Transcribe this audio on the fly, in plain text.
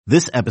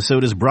This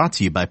episode is brought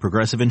to you by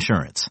Progressive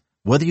Insurance.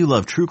 Whether you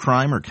love true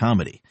crime or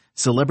comedy,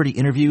 celebrity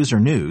interviews or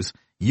news,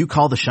 you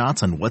call the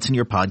shots on what's in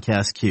your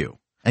podcast queue.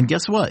 And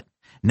guess what?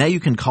 Now you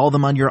can call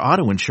them on your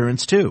auto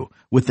insurance too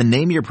with the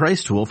Name Your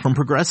Price tool from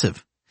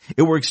Progressive.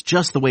 It works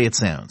just the way it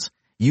sounds.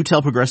 You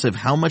tell Progressive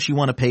how much you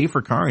want to pay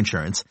for car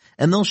insurance,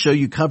 and they'll show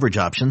you coverage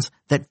options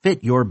that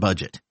fit your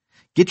budget.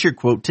 Get your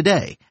quote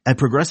today at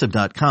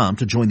Progressive.com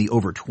to join the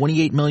over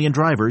 28 million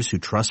drivers who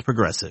trust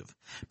Progressive.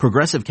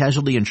 Progressive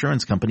Casualty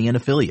Insurance Company and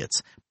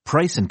Affiliates.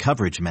 Price and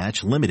coverage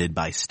match limited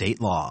by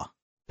state law.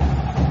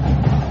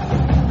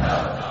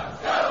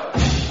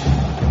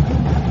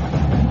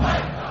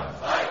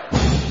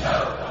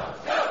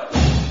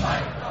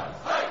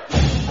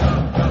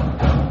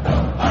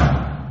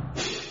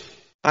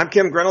 I'm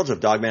Kim Reynolds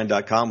of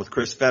Dogman.com with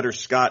Chris Fetter,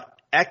 Scott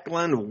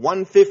Eklund.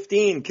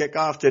 1:15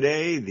 kickoff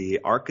today, the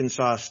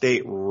Arkansas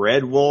State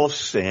Red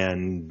Wolves.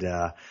 And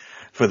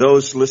for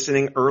those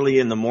listening early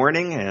in the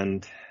morning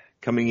and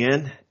coming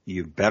in,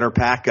 you better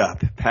pack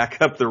up.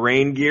 Pack up the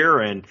rain gear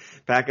and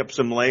pack up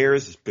some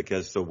layers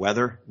because the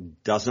weather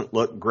doesn't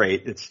look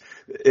great.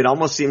 It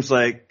almost seems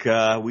like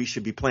we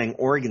should be playing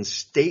Oregon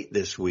State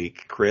this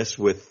week, Chris,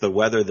 with the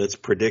weather that's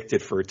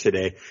predicted for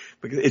today.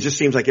 Because it just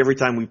seems like every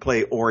time we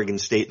play Oregon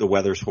State, the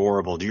weather's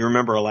horrible. Do you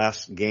remember our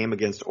last game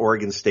against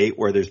Oregon State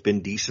where there's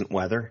been decent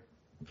weather?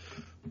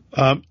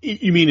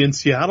 You mean in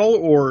Seattle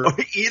or?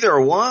 Either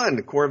one,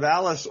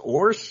 Corvallis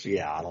or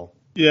Seattle.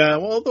 Yeah,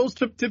 well, those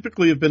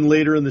typically have been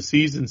later in the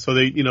season, so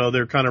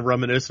they're kind of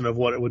reminiscent of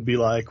what it would be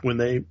like when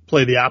they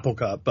play the Apple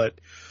Cup. But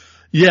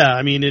yeah,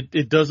 I mean,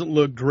 it doesn't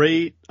look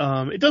great.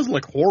 It doesn't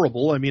look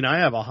horrible. I mean,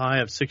 I have a high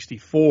of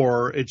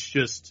 64. It's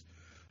just,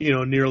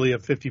 nearly a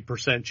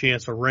 50%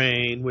 chance of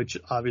rain, which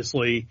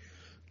obviously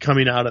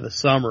coming out of the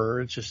summer,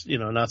 it's just,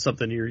 not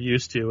something you're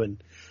used to.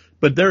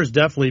 But there's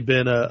definitely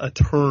been a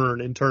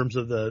turn in terms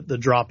of the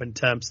drop in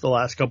temps the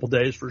last couple of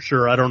days for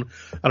sure. I don't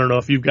know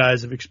if you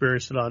guys have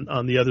experienced it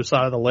on the other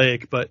side of the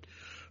lake, but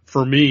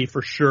for me,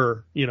 for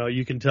sure,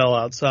 you can tell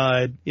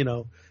outside,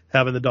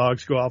 having the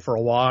dogs go out for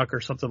a walk or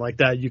something like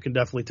that, you can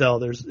definitely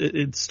tell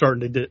it's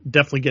starting to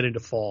definitely get into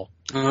fall.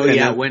 Oh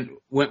yeah. When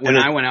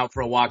I went out for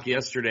a walk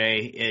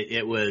yesterday,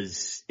 it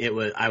was,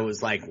 I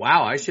was like,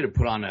 wow, I should have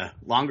put on a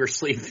longer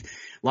sleeve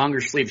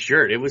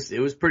shirt. It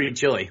was pretty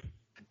chilly.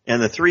 And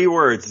the three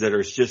words that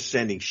are just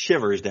sending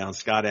shivers down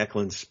Scott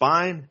Eklund's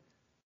spine: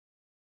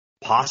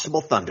 possible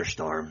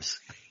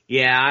thunderstorms.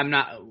 Yeah, I'm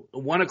not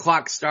 1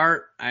 o'clock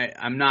start.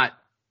 I'm not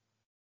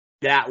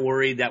that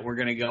worried that we're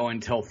going to go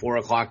until 4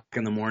 o'clock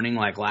in the morning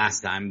like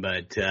last time.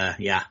 But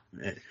yeah,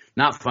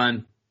 not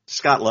fun.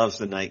 Scott loves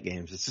the night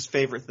games. It's his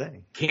favorite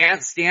thing.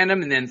 Can't stand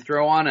them, and then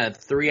throw on a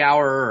 3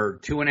 hour or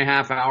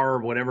 2.5 hour,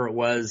 whatever it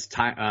was,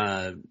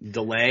 time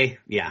delay.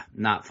 Yeah,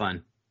 not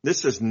fun.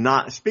 This is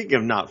not, speaking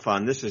of not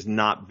fun, this has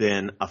not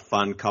been a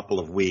fun couple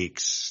of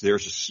weeks.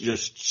 There's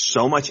just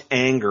so much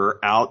anger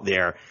out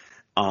there.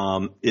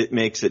 It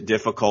makes it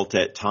difficult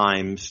at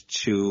times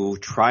to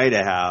try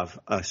to have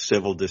a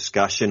civil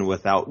discussion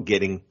without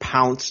getting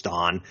pounced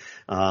on.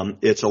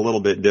 It's a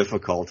little bit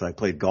difficult. I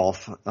played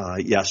golf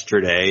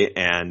yesterday,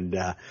 and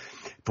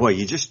boy,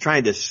 you just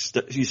trying to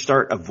you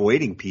start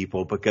avoiding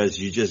people because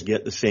you just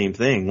get the same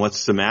thing.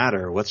 What's the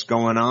matter? What's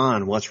going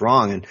on? What's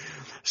wrong? And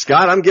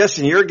Scott, I'm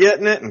guessing you're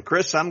getting it, and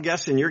Chris, I'm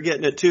guessing you're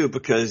getting it too,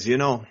 because,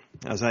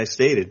 as I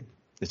stated,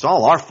 it's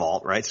all our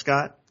fault, right,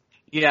 Scott?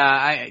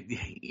 Yeah,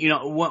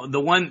 the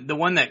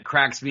one that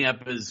cracks me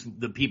up is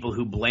the people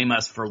who blame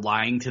us for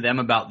lying to them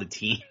about the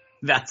team.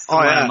 That's the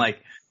one. I'm like,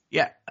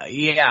 yeah,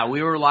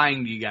 we were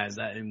lying to you guys,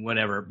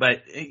 whatever.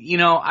 But,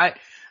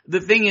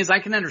 the thing is, I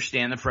can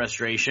understand the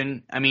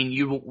frustration. I mean,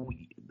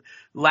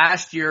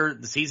 last year,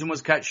 the season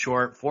was cut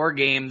short, 4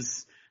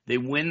 games. They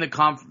win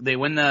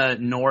the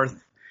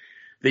North.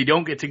 They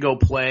don't get to go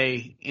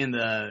play in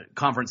the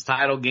conference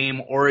title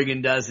game.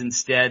 Oregon does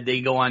instead.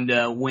 They go on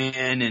to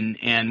win,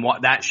 and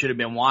that should have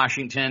been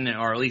Washington,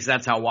 or at least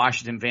that's how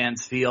Washington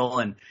fans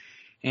feel.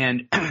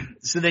 And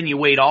so then you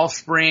wait all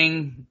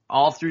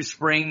through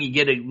spring. You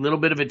get a little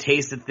bit of a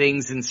taste of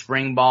things in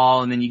spring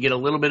ball, and then you get a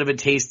little bit of a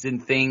taste in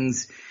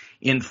things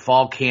in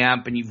fall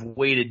camp, and you've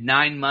waited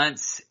 9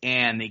 months,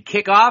 and they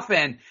kick off,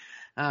 and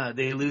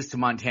they lose to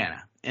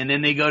Montana. And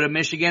then they go to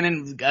Michigan,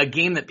 and a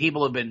game that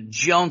people have been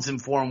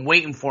jonesing for and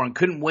waiting for and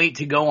couldn't wait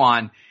to go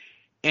on.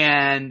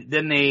 And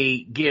then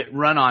they get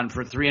run on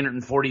for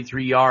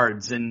 343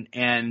 yards,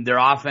 and their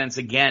offense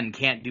again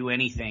can't do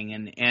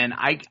anything. And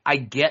I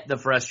get the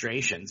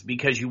frustrations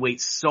because you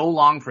wait so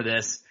long for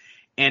this,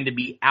 and to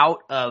be out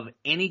of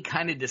any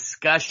kind of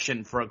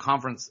discussion for a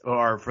conference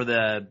or for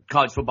the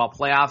college football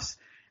playoffs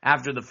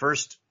after the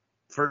first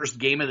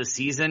game of the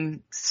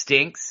season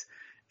stinks.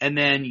 And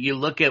then you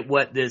look at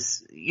what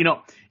this,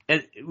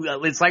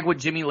 it's like what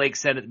Jimmy Lake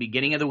said at the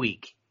beginning of the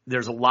week.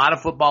 There's a lot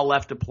of football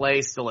left to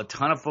play, still a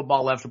ton of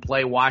football left to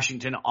play.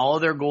 Washington, all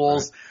of their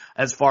goals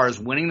as far as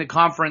winning the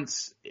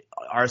conference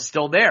are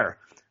still there.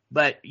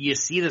 But you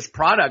see this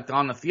product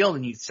on the field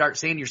and you start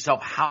saying to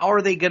yourself, how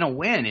are they going to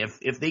win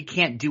if they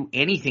can't do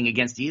anything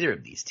against either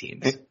of these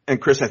teams?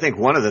 And Chris, I think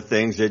one of the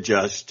things that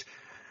just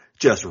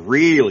just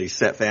really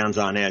set fans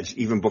on edge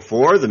even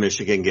before the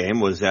Michigan game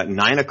was that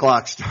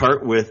 9:00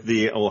 start with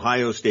the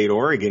Ohio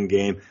State-Oregon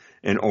game.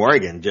 And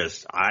Oregon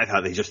I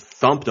thought they just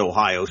thumped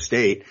Ohio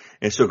State.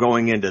 And so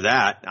going into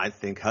that, I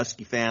think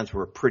Husky fans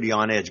were pretty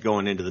on edge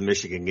going into the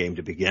Michigan game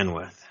to begin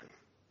with.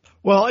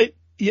 Well,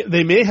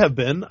 they may have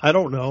been. I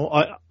don't know.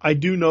 I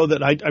do know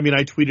that I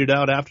tweeted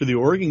out after the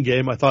Oregon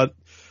game, I thought,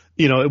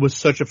 it's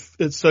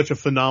such a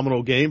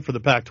phenomenal game for the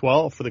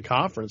Pac-12, for the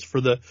conference,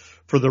 for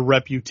the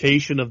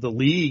reputation of the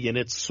league, and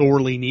it's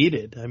sorely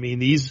needed. I mean,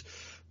 these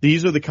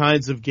are the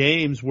kinds of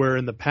games where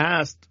in the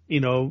past,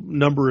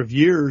 number of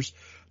years,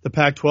 the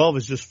Pac-12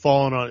 has just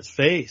fallen on its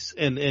face,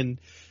 and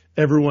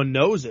everyone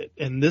knows it.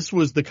 And this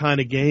was the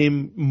kind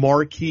of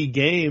marquee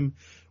game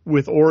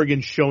with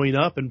Oregon showing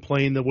up and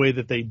playing the way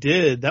that they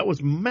did. That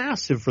was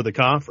massive for the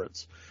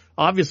conference.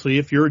 Obviously,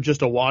 if you're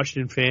just a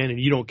Washington fan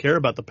and you don't care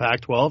about the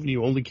Pac-12 and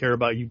you only care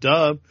about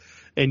UW,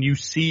 and you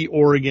see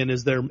Oregon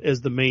as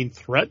the main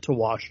threat to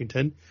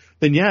Washington,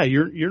 then yeah,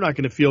 you're not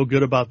going to feel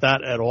good about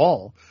that at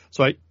all.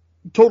 So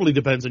totally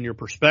depends on your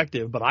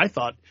perspective, but I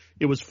thought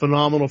it was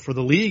phenomenal for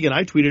the league, and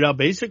I tweeted out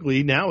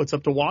basically now it's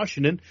up to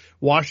Washington.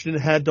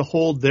 Washington had to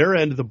hold their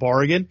end of the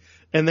bargain,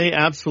 and they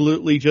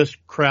absolutely just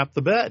crapped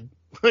the bed.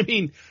 I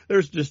mean,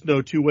 there's just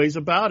no two ways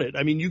about it.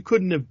 I mean, you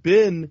couldn't have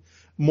been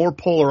more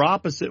polar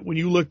opposite when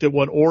you looked at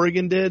what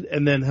Oregon did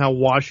and then how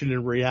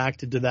Washington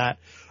reacted to that.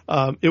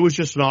 It was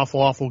just an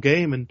awful, awful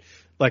game, and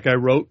like I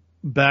wrote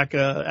back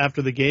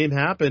after the game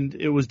happened,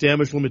 it was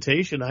damage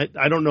limitation.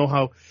 I don't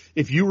know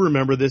if you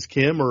remember this,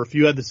 Kim, or if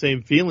you had the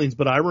same feelings,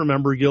 but I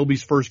remember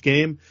Gilby's first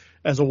game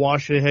as a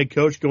Washington head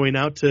coach going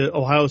out to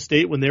Ohio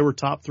State when they were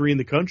top 3 in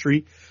the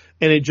country,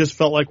 and it just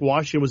felt like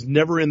Washington was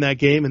never in that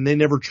game, and they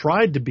never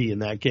tried to be in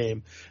that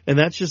game. And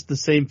that's just the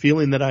same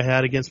feeling that I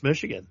had against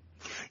Michigan.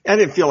 I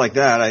didn't feel like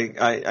that.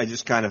 I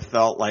just kind of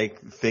felt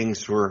like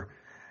things were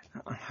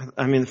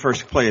the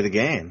first play of the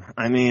game.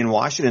 I mean,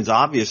 Washington's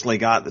obviously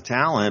got the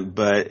talent,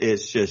 but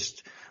it's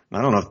just,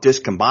 I don't know if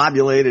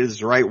discombobulated is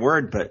the right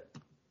word, but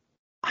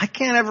I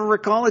can't ever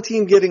recall a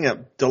team getting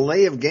a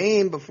delay of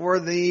game before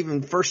the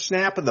even first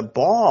snap of the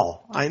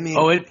ball. I mean,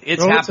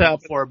 it's happened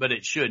before, but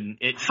it shouldn't.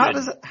 How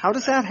does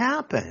that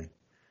happen?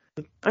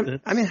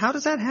 I mean, how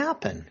does that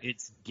happen?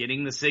 It's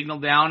getting the signal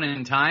down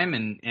in time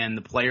and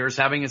the players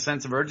having a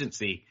sense of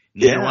urgency.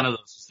 Neither one of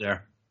those is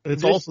there.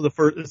 It's also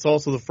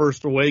the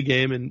first away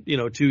game in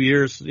 2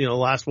 years.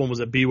 Last one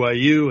was at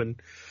BYU,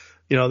 and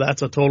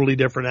that's a totally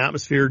different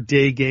atmosphere,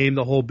 day game,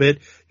 the whole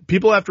bit.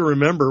 People have to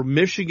remember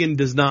Michigan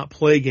does not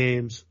play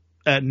games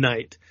at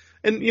night.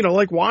 And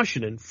like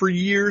Washington, for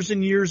years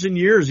and years and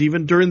years,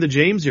 even during the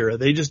James era,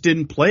 they just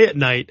didn't play at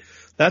night.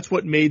 That's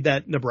what made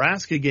that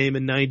Nebraska game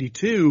in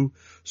 '92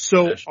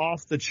 so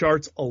off the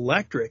charts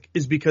electric,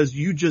 is because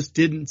you just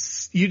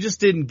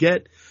didn't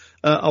get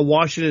a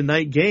Washington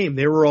night game.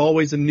 They were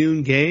always a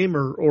noon game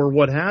or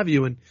what have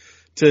you. And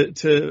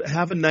to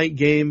have a night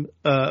game,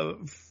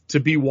 to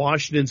be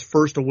Washington's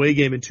first away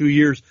game in 2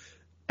 years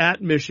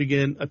at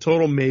Michigan, a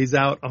total maze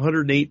out,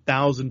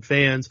 108,000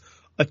 fans,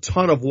 a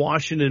ton of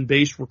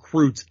Washington-based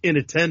recruits in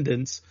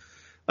attendance.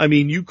 I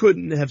mean, you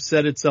couldn't have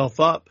set itself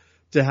up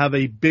to have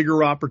a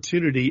bigger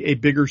opportunity, a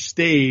bigger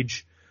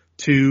stage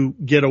to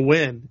get a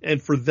win.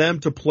 And for them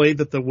to play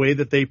the way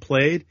that they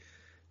played,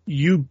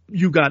 you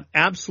got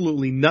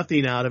absolutely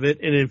nothing out of it.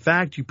 And in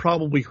fact, you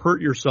probably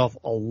hurt yourself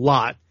a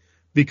lot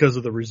because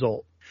of the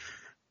result.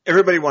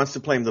 Everybody wants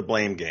to play the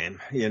blame game,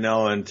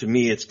 and to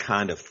me it's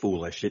kind of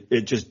foolish.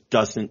 It just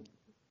doesn't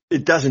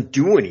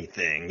do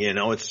anything,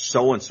 it's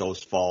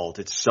so-and-so's fault.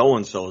 It's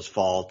so-and-so's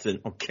fault. And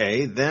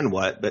okay, then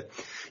what? But,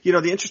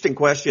 the interesting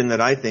question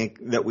that I think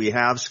that we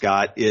have,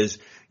 Scott, is,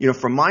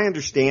 from my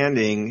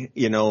understanding,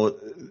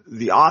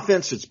 the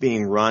offense that's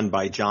being run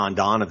by John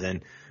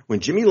Donovan, when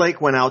Jimmy Lake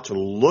went out to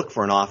look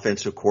for an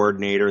offensive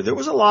coordinator, there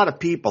was a lot of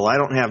people. I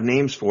don't have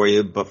names for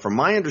you, but from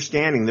my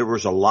understanding, there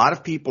was a lot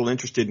of people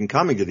interested in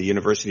coming to the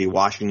University of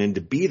Washington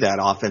to be that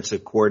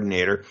offensive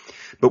coordinator.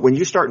 But when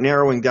you start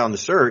narrowing down the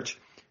search,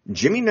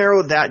 Jimmy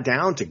narrowed that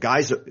down to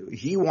guys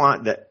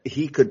that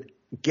he could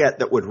get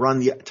that would run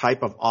the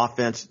type of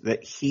offense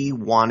that he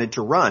wanted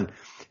to run.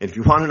 And if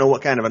you want to know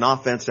what kind of an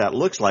offense that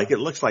looks like, it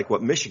looks like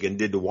what Michigan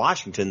did to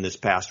Washington this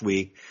past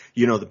week,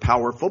 the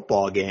power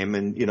football game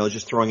and,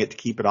 just throwing it to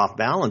keep it off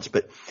balance.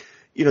 But,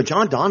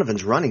 John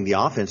Donovan's running the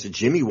offense that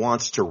Jimmy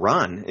wants to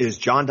run. Is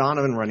John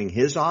Donovan running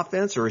his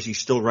offense, or is he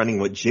still running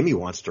what Jimmy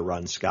wants to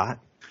run, Scott?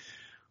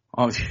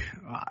 Oh,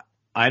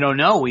 I don't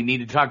know. We need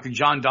to talk to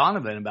John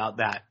Donovan about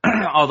that.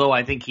 Although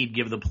I think he'd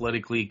give the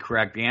politically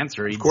correct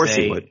answer. He'd of course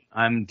say, he would.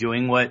 I'm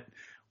doing what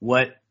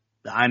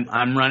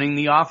I'm running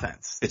the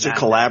offense. It's a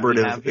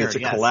collaborative. It's a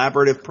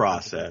collaborative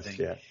process.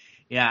 Yeah.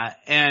 Yeah.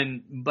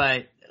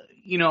 But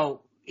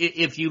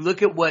if you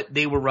look at what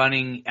they were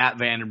running at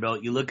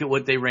Vanderbilt, you look at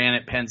what they ran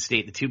at Penn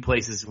State, the two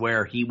places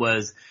where he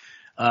was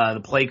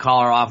the play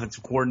caller,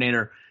 offensive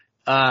coordinator.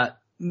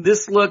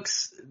 This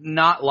looks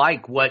not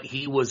like what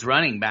he was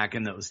running back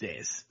in those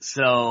days.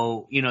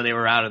 So, they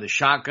were out of the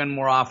shotgun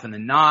more often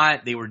than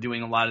not. They were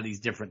doing a lot of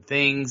these different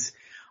things,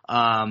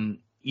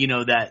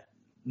 that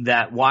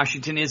that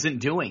Washington isn't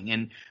doing.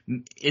 And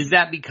is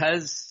that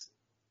because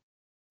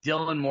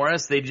Dylan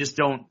Morris, they just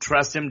don't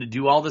trust him to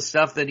do all the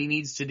stuff that he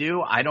needs to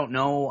do? I don't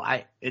know.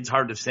 It's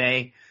hard to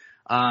say.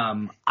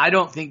 I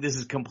don't think this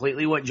is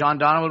completely what John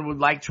Donovan would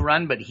like to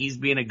run, but he's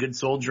being a good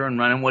soldier and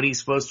running what he's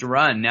supposed to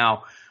run.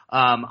 Now,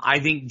 I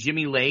think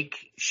Jimmy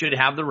Lake should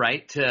have the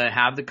right to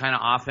have the kind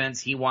of offense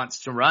he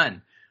wants to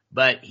run,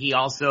 but he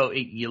also,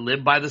 you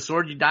live by the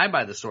sword, you die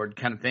by the sword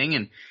kind of thing.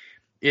 And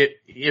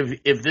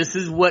if this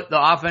is what the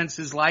offense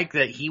is like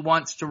that he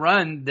wants to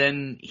run,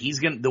 then he's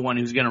the one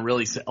who's going to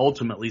really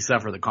ultimately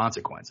suffer the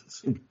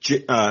consequences.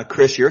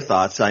 Chris, your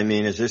thoughts? I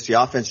mean, is this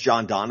the offense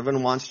John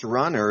Donovan wants to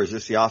run, or is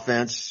this the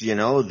offense,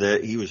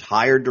 that he was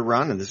hired to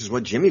run, and this is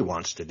what Jimmy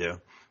wants to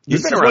do?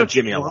 You've been around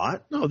Jimmy a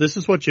lot. No, this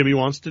is what Jimmy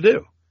wants to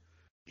do.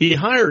 He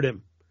hired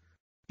him.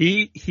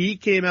 He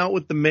came out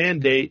with the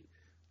mandate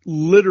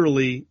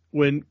literally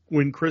when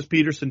Chris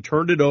Peterson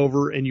turned it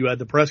over, and you had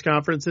the press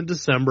conference in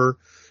December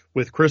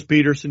with Chris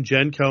Peterson,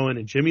 Jen Cohen,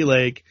 and Jimmy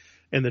Lake,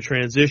 and the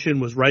transition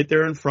was right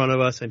there in front of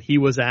us, and he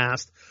was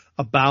asked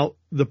about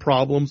the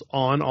problems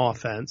on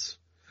offense.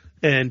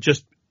 And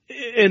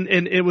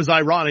it was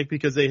ironic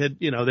because they had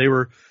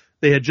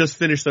just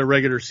finished their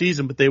regular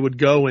season, but they would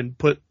go and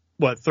put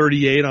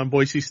 38 on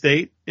Boise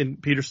State in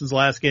Peterson's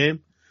last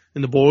game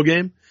in the bowl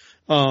game.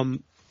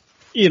 So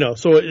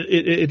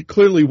it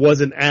clearly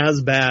wasn't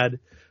as bad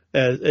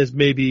as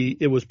maybe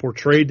it was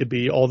portrayed to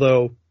be,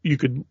 although you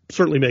could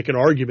certainly make an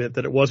argument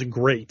that it wasn't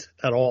great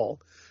at all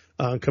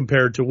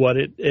compared to what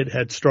it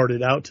had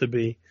started out to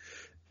be.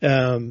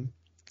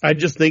 I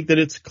just think that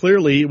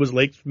it was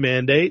Lake's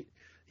mandate.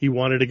 He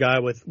wanted a guy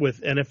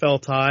with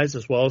NFL ties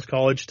as well as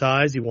college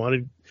ties. He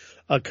wanted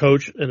a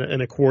coach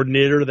and a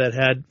coordinator that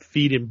had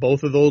feet in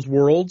both of those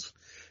worlds.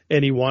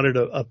 And he wanted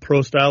a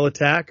pro-style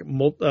attack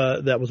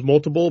that was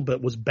multiple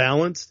but was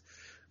balanced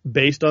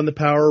based on the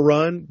power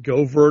run,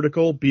 go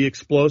vertical, be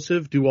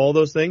explosive, do all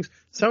those things.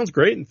 Sounds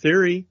great in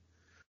theory,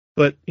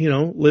 but,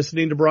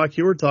 listening to Brock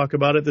Huard talk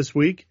about it this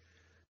week,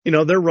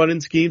 they're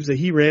running schemes that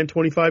he ran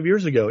 25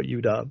 years ago at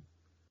UW.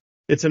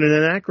 It's an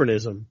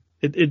anachronism.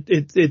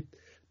 It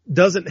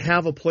doesn't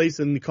have a place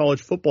in the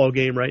college football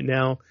game right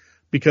now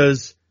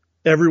because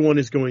everyone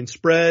is going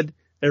spread.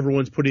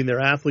 Everyone's putting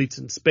their athletes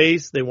in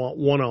space. They want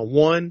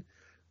one-on-one.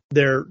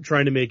 They're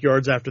trying to make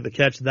yards after the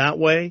catch that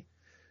way.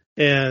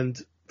 And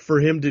for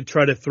him to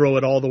try to throw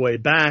it all the way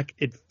back,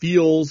 it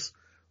feels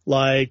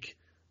like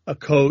a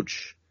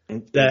coach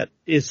that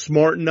is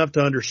smart enough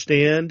to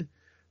understand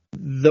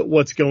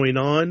what's going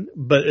on,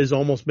 but is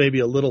almost maybe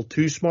a little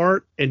too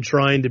smart and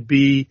trying to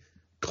be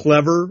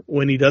clever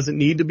when he doesn't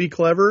need to be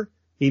clever.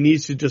 He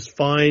needs to just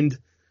find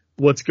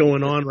what's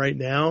going on right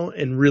now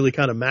and really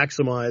kind of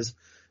maximize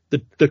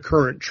the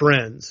current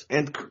trends.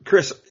 And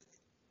Chris,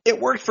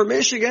 it worked for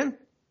Michigan.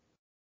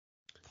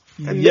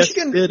 And yes,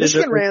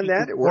 Michigan ran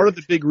that. It worked. Part of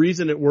the big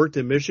reason it worked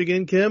in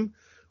Michigan, Kim,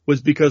 was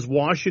because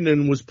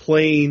Washington was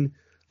playing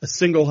a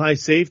single high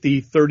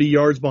safety 30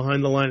 yards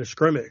behind the line of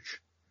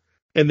scrimmage,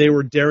 and they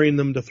were daring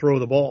them to throw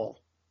the ball.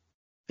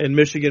 And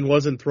Michigan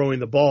wasn't throwing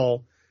the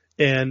ball.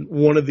 And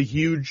one of the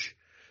huge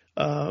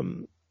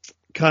kind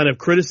of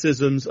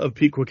criticisms of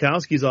Pete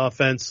Kwiatkowski's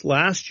offense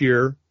last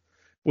year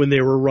when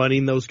they were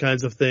running those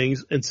kinds of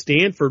things, and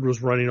Stanford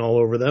was running all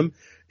over them,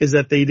 is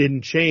that they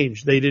didn't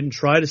change. They didn't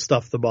try to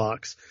stuff the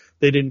box.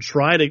 They didn't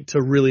try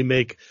to really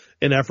make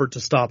an effort to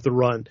stop the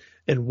run.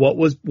 And what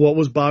was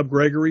Bob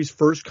Gregory's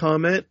first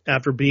comment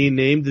after being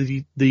named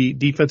the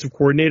defensive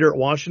coordinator at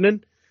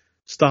Washington?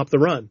 Stop the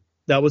run.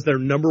 That was their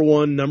number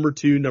one, number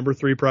two, number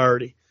three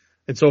priority.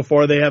 And so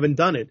far they haven't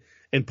done it.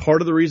 And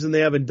part of the reason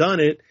they haven't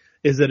done it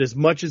is that as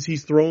much as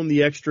he's thrown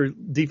the extra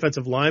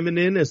defensive lineman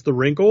in as the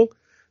wrinkle,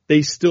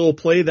 they still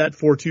play that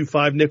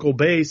 4-2-5 nickel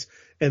base,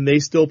 and they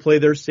still play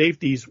their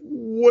safeties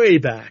way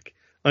back.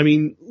 I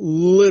mean,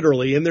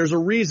 literally. And there's a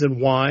reason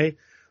why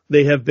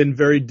they have been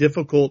very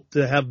difficult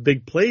to have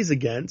big plays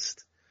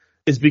against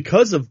is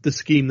because of the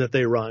scheme that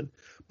they run.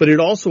 But it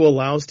also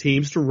allows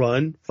teams to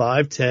run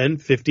 5, 10,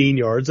 15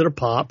 yards at a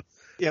pop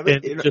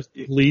and just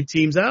lead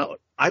teams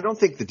out. I don't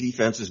think the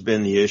defense has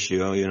been the issue.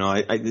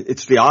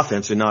 It's the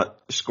offense and not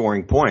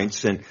scoring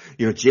points. And,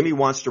 Jimmy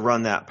wants to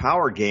run that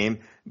power game,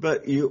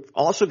 but you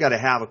also got to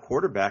have a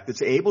quarterback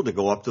that's able to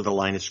go up to the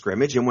line of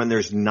scrimmage. And when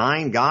there's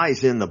 9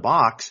 guys in the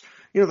box,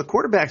 the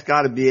quarterback's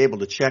got to be able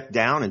to check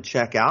down and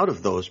check out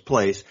of those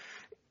plays.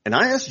 And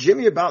I asked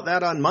Jimmy about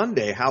that on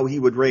Monday, how he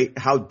would rate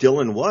how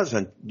Dylan was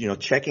on,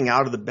 checking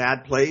out of the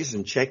bad plays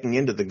and checking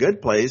into the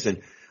good plays.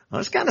 And I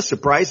was kind of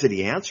surprised that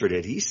he answered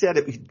it. He said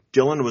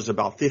Dylan was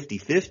about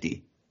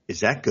 50-50.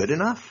 Is that good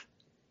enough?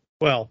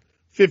 Well,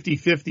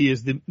 50-50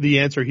 is the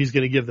answer he's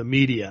going to give the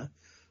media.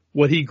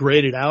 What he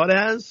graded out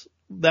as,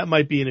 that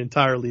might be an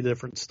entirely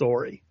different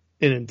story.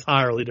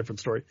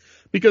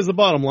 Because the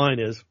bottom line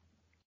is,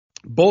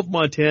 both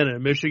Montana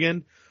and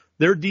Michigan,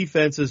 their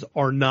defenses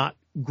are not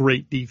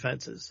great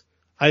defenses.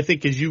 I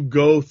think as you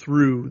go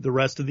through the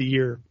rest of the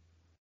year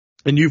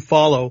and you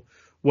follow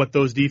what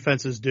those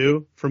defenses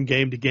do from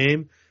game to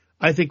game,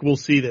 I think we'll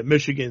see that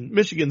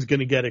Michigan's going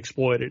to get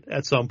exploited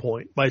at some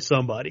point by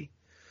somebody.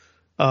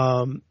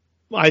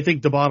 I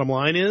think the bottom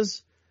line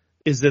is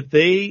that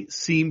they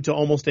seem to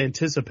almost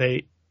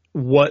anticipate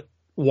what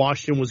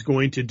Washington was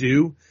going to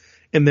do.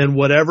 And then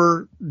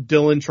whatever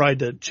Dillon tried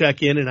to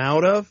check in and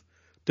out of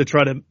to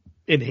try to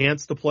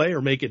enhance the play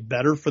or make it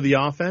better for the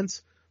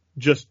offense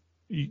just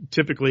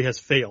typically has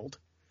failed.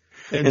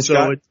 And so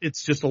Scott,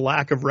 it's just a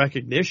lack of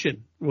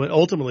recognition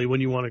ultimately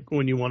when you want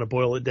to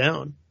boil it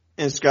down.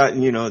 And Scott,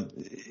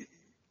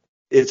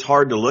 it's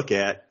hard to look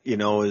at,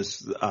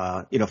 as,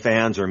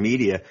 fans or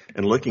media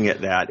and looking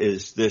at that.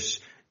 Is this,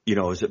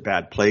 is it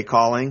bad play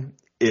calling?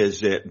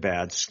 Is it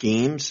bad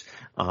schemes?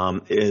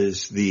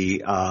 Is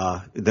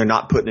they're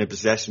not putting in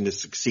possession to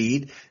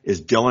succeed?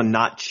 Is Dillon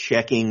not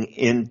checking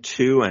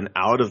into and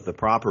out of the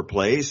proper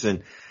plays?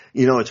 And,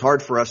 it's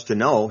hard for us to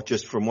know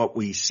just from what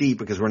we see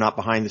because we're not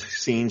behind the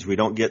scenes. We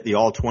don't get the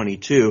all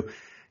 22.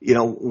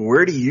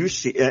 Where do you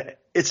see it?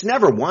 It's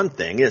never one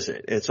thing, is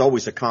it? It's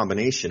always a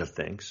combination of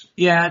things.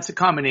 Yeah, it's a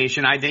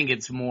combination. I think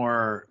it's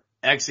more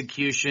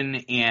execution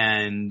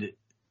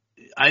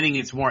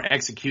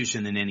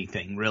than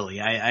anything, really.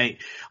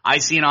 I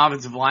see an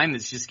offensive line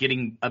that's just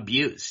getting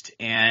abused.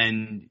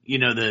 And,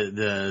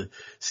 the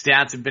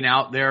stats have been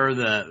out there,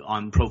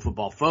 on Pro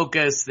Football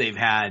Focus. They've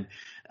had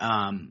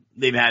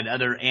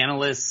other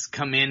analysts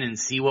come in and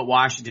see what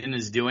Washington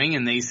is doing.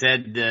 And they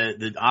said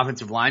the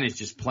offensive line is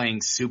just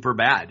playing super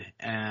bad,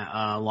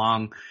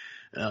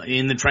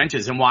 in the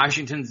trenches. And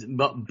Washington's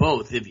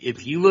both.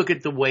 If you look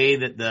at the way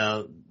that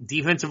the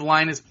defensive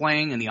line is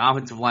playing and the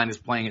offensive line is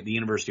playing at the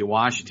University of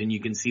Washington, you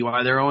can see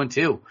why they're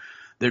 0-2.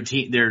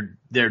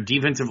 Their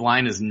defensive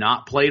line has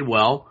not played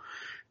well.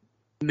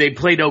 They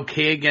played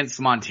okay against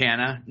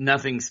Montana,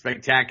 nothing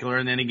spectacular.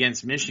 And then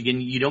against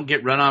Michigan, you don't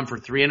get run on for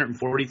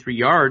 343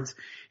 yards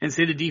and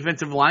say the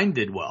defensive line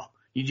did well.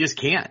 You just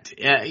can't.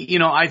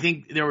 I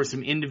think there were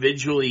some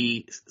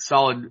individually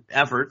solid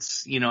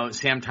efforts.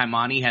 Sam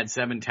Taimani had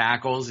 7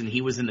 tackles and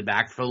he was in the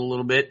backfield a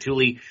little bit.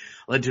 Tuli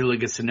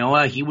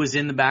Legasanoa, he was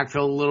in the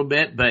backfield a little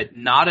bit, but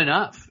not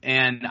enough.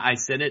 And I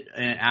said it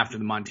after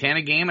the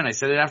Montana game and I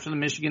said it after the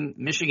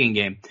Michigan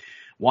game.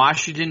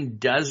 Washington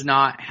does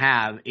not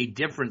have a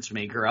difference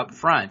maker up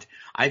front.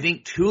 I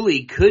think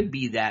Tuli could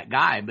be that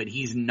guy, but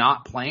he's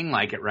not playing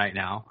like it right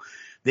now.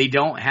 They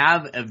don't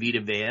have a Vita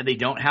Vea. They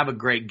don't have a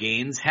Greg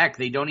Gaines. Heck,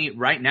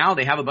 right now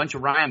they have a bunch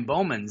of Shane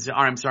Bowmans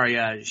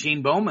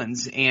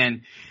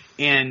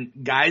and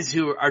guys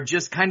who are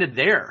just kind of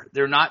there.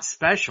 They're not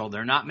special.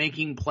 They're not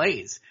making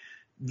plays.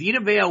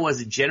 Vita Vea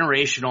was a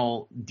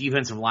generational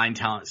defensive line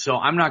talent, so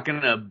I'm not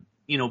going to,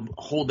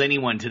 hold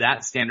anyone to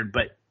that standard,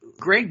 but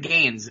Greg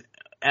Gaines,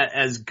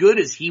 as good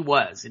as he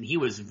was, and he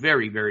was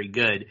very, very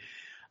good,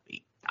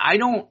 I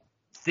don't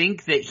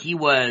think that he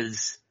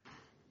was,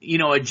 a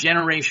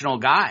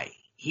generational guy.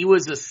 He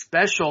was a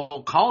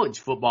special college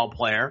football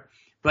player,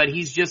 but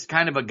he's just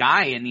kind of a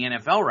guy in the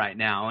NFL right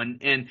now.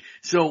 And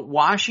so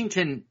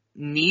Washington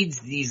needs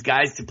these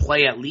guys to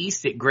play at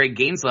least at Greg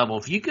Gaines level.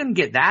 If you can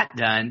get that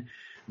done,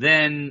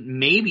 then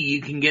maybe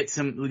you can get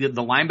the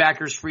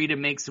linebackers free to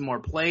make some more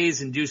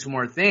plays and do some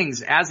more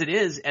things. As it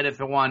is,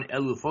 Edifuan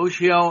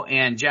Elufosio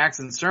and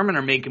Jackson Sermon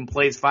are making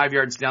plays 5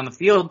 yards down the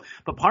field,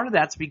 but part of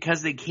that's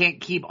because they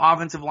can't keep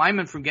offensive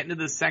linemen from getting to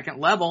the second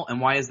level.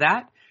 And why is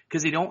that?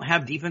 Because they don't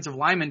have defensive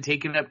linemen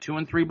taking up 2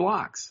 and 3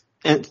 blocks.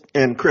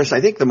 And Chris, I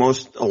think the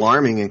most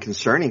alarming and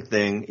concerning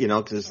thing,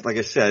 because like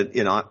I said,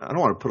 I don't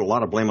want to put a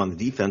lot of blame on the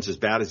defense as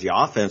bad as the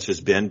offense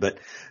has been, but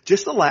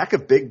just the lack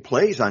of big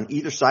plays on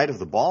either side of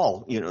the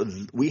ball.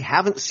 We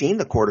haven't seen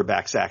the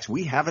quarterback sacks.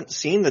 We haven't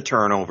seen the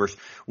turnovers.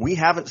 We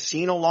haven't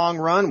seen a long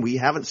run. We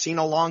haven't seen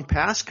a long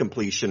pass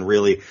completion,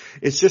 really.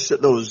 It's just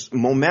that those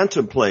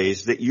momentum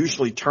plays that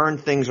usually turn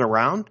things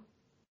around,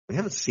 we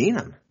haven't seen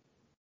them.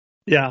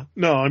 Yeah,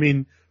 no, I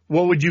mean,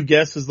 what would you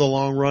guess is the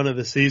long run of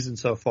the season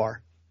so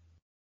far?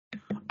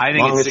 I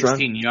think it's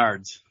 16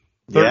 yards.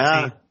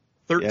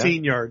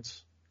 13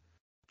 yards.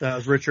 That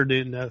was Richard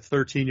Newton, a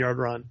 13-yard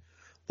run.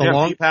 The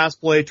long pass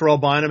play, Terrell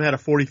Bynum had a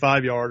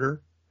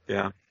 45-yarder.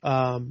 Yeah.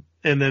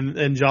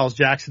 And Giles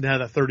Jackson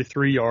had a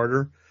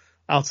 33-yarder.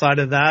 Outside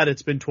of that,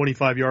 it's been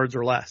 25 yards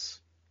or less.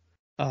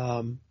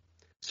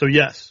 So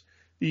yes,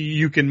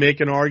 you can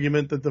make an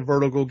argument that the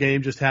vertical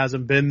game just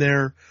hasn't been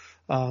there.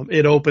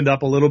 It opened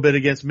up a little bit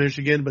against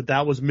Michigan, but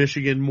that was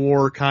Michigan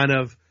more kind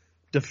of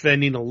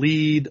defending a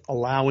lead,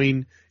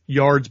 allowing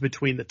yards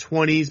between the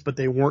 20s, but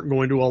they weren't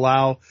going to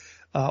allow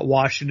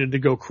Washington to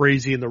go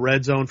crazy in the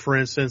red zone, for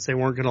instance. They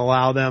weren't going to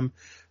allow them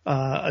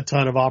a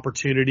ton of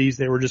opportunities.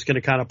 They were just going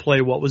to kind of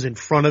play what was in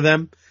front of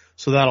them.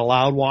 So that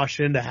allowed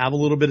Washington to have a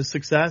little bit of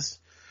success.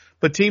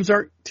 But teams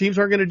aren't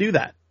going to do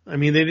that. I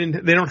mean,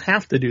 they don't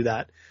have to do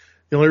that.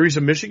 The only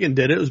reason Michigan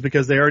did it was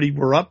because they already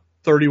were up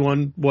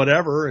 31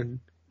 whatever, and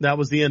that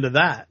was the end of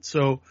that.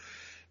 So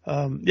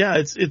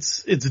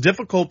it's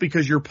difficult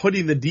because you're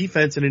putting the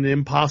defense in an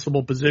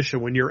impossible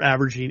position when you're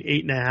averaging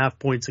 8.5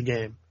 points a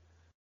game.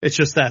 It's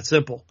just that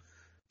simple.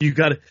 You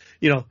got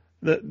to,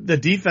 the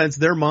defense,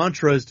 their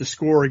mantra is to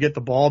score or get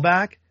the ball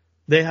back.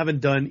 They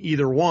haven't done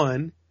either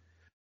one,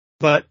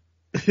 but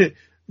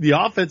the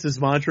offense's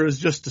mantra is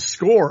just to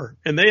score,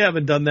 and they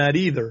haven't done that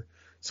either.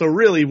 So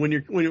really, when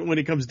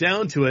it comes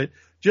down to it,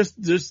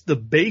 just the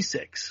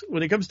basics.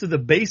 When it comes to the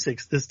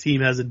basics, this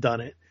team hasn't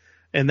done it,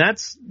 and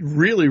that's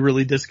really,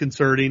 really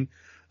disconcerting,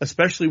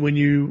 especially when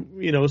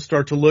you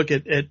start to look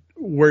at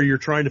where you're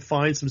trying to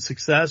find some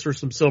success or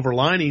some silver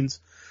linings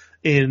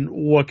in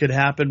what could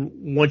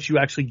happen once you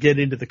actually get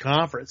into the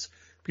conference.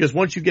 Because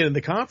once you get in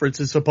the conference,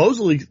 it's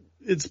supposedly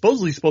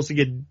supposed to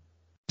get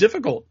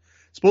difficult.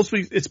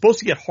 It's supposed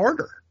to get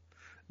harder.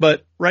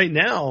 But right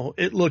now,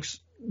 it looks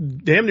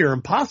damn near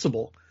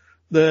impossible.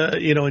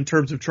 In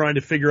terms of trying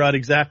to figure out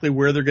exactly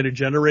where they're going to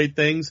generate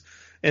things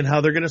and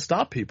how they're going to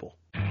stop people.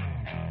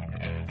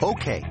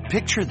 Okay,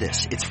 picture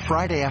this. It's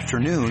Friday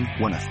afternoon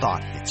when a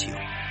thought hits you.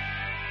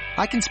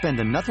 I can spend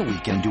another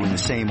weekend doing the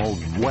same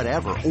old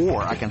whatever,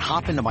 or I can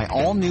hop into my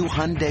all-new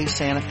Hyundai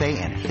Santa Fe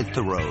and hit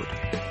the road.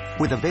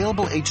 With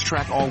available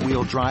H-Track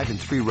all-wheel drive and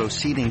 3-row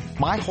seating,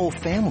 my whole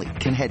family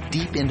can head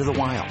deep into the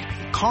wild.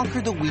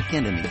 Conquer the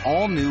weekend in the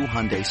all-new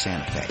Hyundai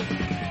Santa Fe.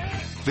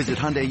 Visit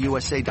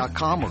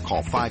HyundaiUSA.com or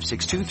call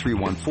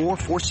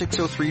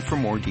 562-314-4603 for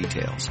more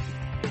details.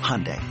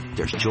 Hyundai,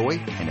 there's joy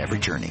in every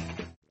journey.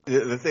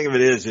 The thing of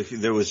it is, if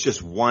there was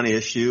just one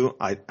issue,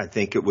 I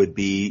think it would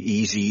be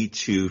easy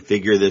to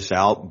figure this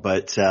out.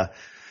 But,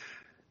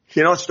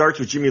 it starts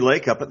with Jimmy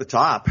Lake up at the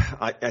top.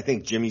 I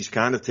think Jimmy's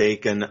kind of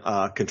taken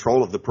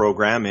control of the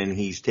program, and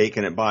he's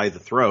taken it by the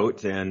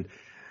throat. And,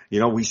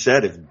 we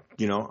said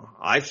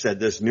I've said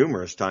this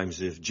numerous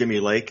times. If Jimmy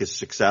Lake is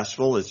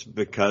successful, it's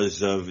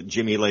because of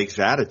Jimmy Lake's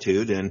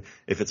attitude. And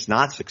if it's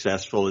not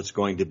successful, it's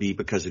going to be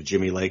because of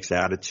Jimmy Lake's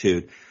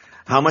attitude.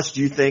 How much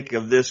do you think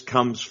of this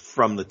comes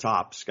from the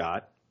top,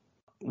 Scott?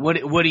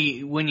 What do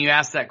you, when you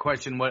ask that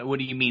question, what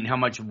do you mean? How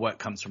much of what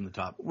comes from the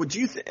top? Well, do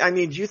you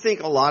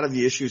think a lot of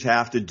the issues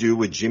have to do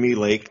with Jimmy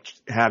Lake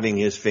having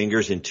his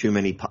fingers in too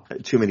many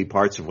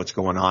parts of what's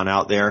going on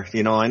out there?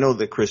 I know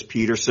that Chris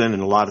Peterson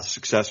and a lot of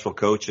successful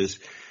coaches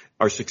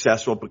are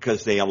successful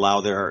because they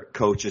allow their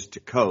coaches to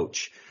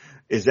coach.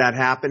 Is that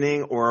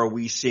happening, or are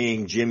we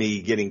seeing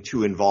Jimmy getting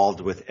too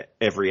involved with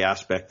every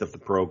aspect of the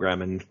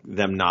program and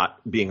them not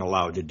being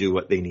allowed to do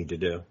what they need to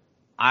do?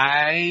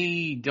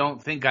 I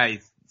don't think I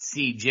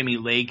see Jimmy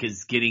Lake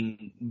as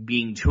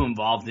being too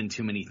involved in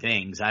too many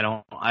things. I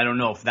don't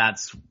know if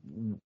that's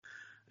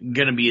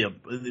gonna be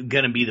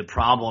the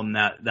problem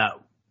that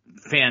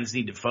fans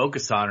need to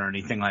focus on or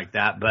anything like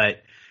that.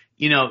 But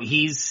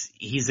he's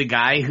a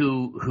guy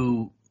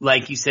who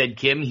like you said,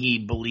 Kim, he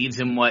believes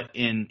in what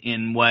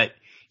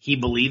he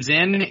believes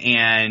in,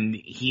 and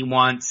he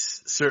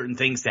wants certain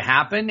things to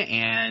happen,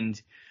 and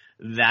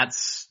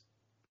that's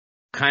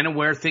kind of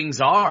where things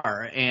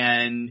are.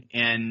 And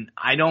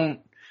I don't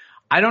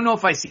know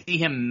if I see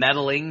him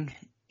meddling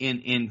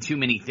in too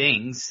many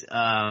things.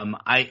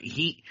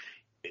 He,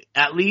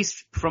 at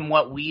least from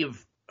what we have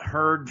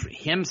heard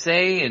him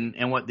say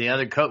and what the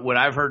other what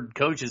I've heard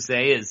coaches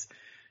say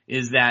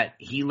is that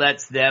he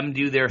lets them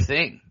do their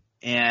thing,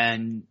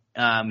 and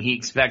he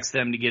expects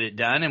them to get it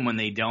done, and when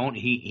they don't,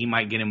 he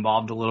might get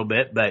involved a little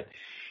bit, but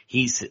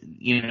he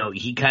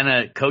kind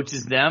of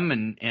coaches them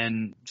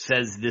and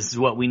says, this is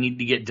what we need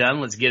to get done.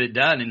 Let's get it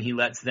done. And he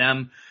lets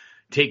them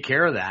take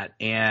care of that.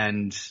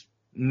 And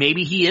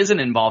maybe he isn't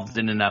involved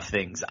in enough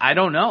things. I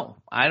don't know.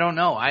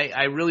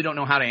 I really don't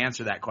know how to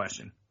answer that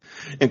question.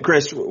 And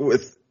Chris,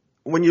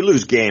 when you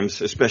lose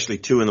games, especially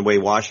two in the way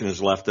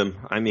Washington's left them,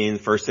 the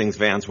first things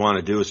fans want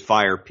to do is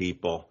fire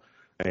people.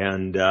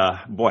 And,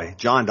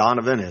 John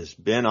Donovan has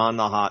been on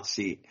the hot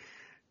seat.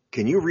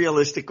 Can you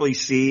realistically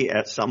see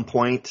at some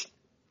point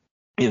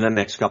in the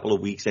next couple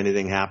of weeks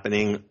anything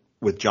happening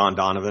with John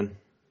Donovan?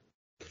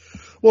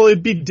 Well,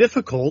 it'd be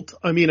difficult.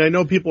 I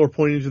know people are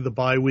pointing to the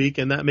bye week,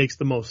 and that makes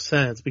the most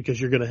sense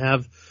because you're going to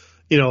have,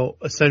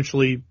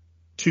 essentially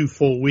 2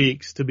 full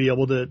weeks to be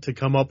able to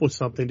come up with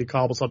something, to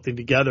cobble something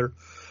together.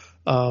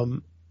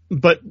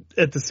 But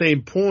at the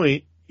same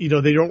point, they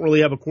don't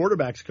really have a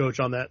quarterbacks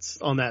coach on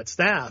that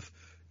staff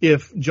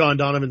if John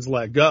Donovan's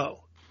let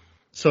go.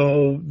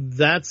 So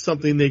that's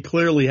something they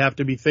clearly have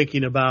to be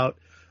thinking about.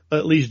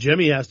 At least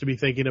Jimmy has to be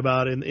thinking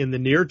about in the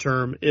near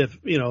term, if,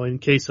 in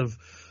case of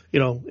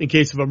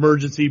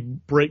emergency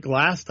break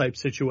glass type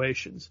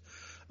situations.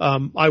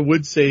 I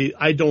would say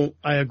I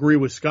agree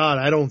with Scott.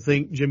 I don't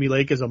think Jimmy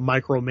Lake is a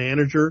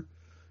micromanager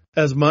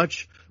as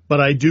much,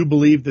 but I do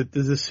believe that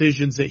the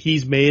decisions that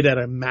he's made at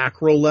a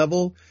macro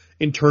level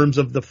in terms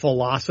of the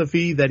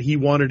philosophy that he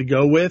wanted to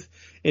go with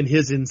and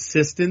his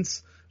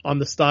insistence on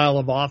the style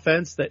of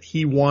offense that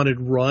he wanted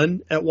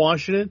run at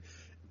Washington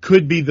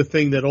could be the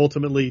thing that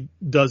ultimately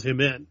does him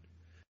in.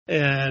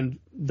 And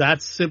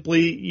that's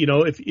simply,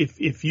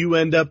 if you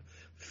end up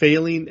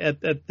failing at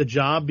the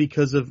job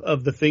because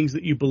of the things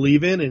that you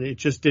believe in and it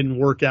just didn't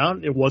work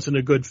out, it wasn't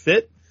a good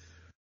fit,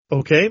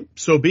 okay,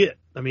 so be it.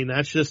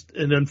 That's just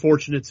an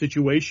unfortunate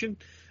situation,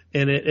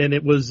 and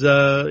it was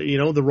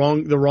the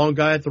wrong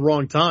guy at the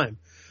wrong time.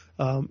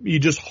 You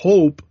just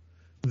hope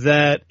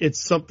that it's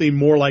something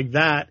more like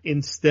that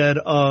instead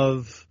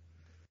of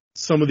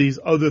some of these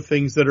other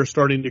things that are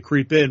starting to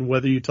creep in,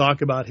 whether you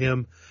talk about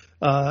him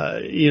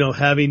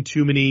having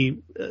too many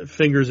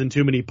fingers in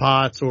too many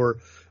pots or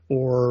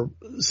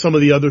some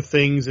of the other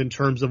things in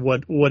terms of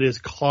what is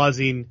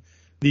causing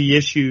the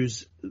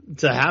issues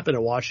to happen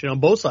at Washington on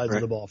both sides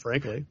of the ball,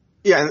 frankly.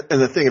 Yeah.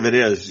 And the thing of it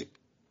is,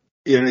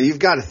 you've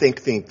got to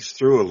think things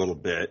through a little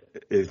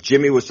bit. If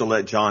Jimmy was to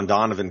let John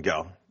Donovan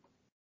go,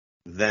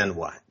 then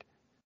what?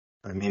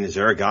 I mean, is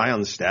there a guy on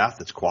the staff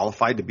that's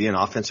qualified to be an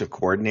offensive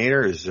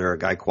coordinator? Is there a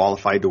guy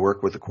qualified to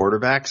work with the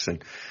quarterbacks?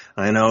 And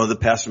I know the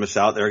pessimists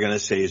out there are going to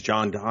say, is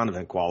John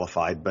Donovan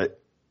qualified? But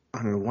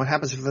I mean, what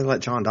happens if they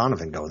let John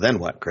Donovan go? Then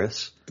what,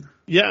 Chris?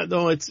 Yeah,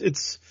 no,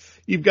 it's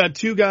you've got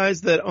two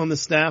guys that on the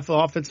staff,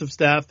 offensive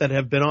staff, that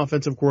have been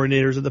offensive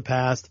coordinators in the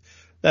past.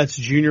 That's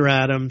Junior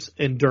Adams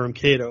and Durham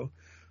Cato.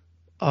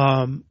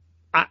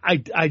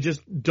 I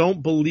just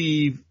don't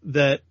believe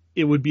that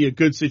it would be a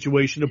good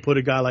situation to put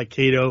a guy like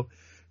Cato,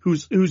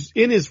 who's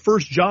in his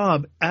first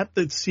job at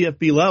the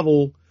CFB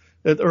level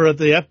or at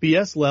the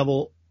FBS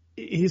level,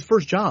 his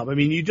first job. I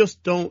mean, you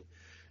just don't.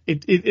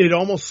 It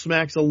almost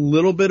smacks a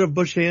little bit of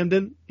Bush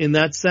Hamdan in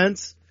that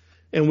sense,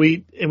 and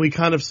we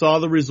kind of saw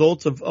the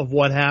results of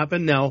what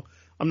happened. Now,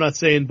 I'm not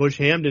saying Bush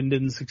Hamdan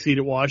didn't succeed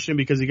at Washington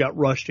because he got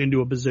rushed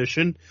into a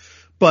position,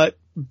 but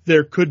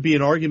there could be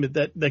an argument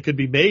that could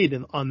be made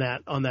on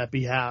that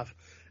behalf.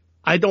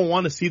 I don't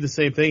want to see the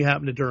same thing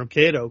happen to Durham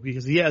Cato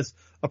because he has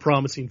a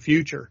promising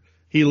future.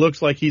 He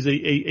looks like he's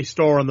a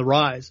star on the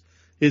rise.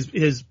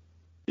 His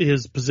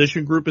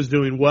position group is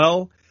doing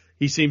well.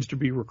 He seems to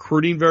be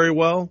recruiting very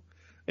well.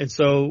 And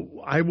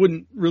so I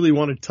wouldn't really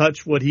want to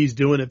touch what he's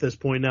doing at this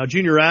point. Now,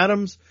 Junior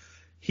Adams,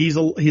 he's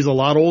a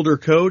lot older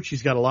coach.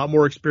 He's got a lot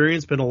more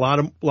experience, been a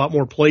lot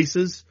more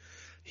places.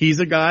 He's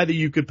a guy that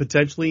you could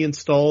potentially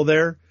install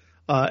there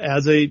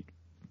as a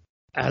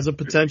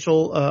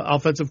potential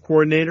offensive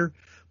coordinator.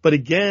 But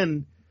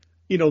again,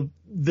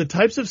 the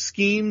types of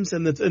schemes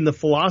and the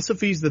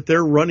philosophies that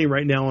they're running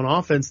right now on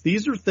offense,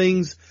 these are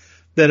things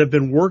that have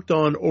been worked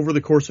on over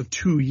the course of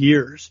 2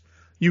 years.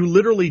 You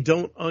literally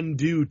don't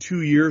undo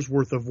 2 years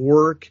worth of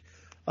work,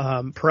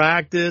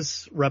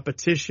 practice,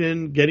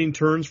 repetition, getting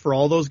turns for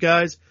all those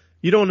guys.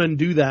 You don't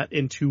undo that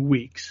in 2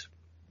 weeks.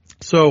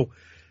 So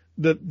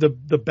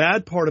the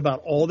bad part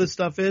about all this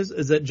stuff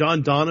is that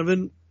John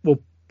Donovan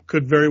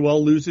could very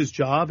well lose his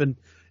job. And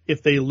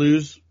if they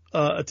lose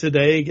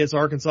today against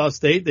Arkansas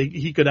State,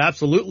 he could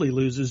absolutely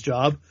lose his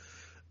job.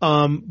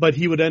 But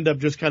he would end up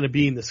just kind of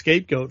being the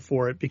scapegoat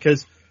for it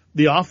because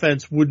the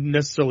offense wouldn't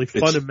necessarily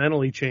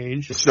fundamentally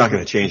change. It's not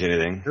going to change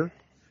anything.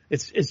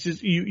 It's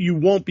just you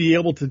won't be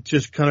able to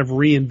just kind of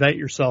reinvent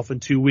yourself in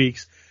 2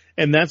 weeks.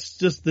 And that's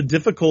just the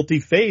difficulty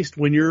faced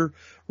when you're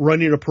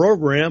running a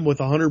program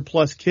with 100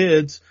 plus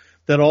kids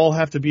that all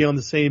have to be on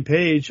the same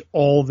page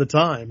all the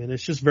time. And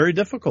it's just very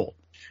difficult.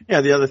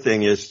 Yeah, the other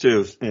thing is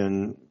too,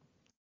 and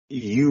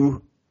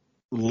you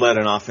let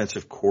an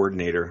offensive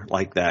coordinator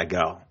like that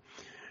go.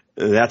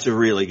 That's a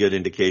really good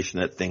indication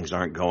that things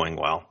aren't going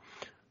well.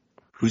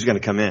 Who's going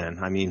to come in?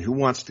 I mean, who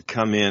wants to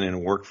come in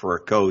and work for a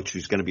coach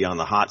who's going to be on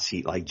the hot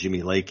seat like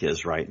Jimmy Lake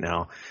is right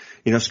now?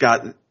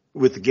 Scott,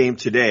 with the game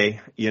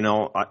today,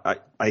 I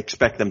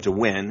expect them to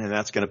win, and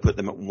that's going to put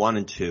them at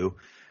 1-2.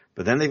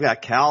 But then they've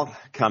got Cal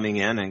coming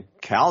in, and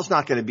Cal's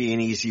not going to be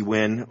an easy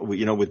win,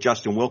 with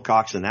Justin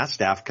Wilcox and that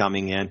staff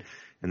coming in.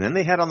 And then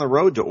they head on the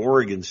road to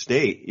Oregon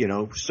State,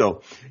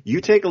 So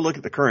you take a look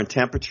at the current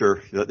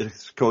temperature that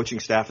this coaching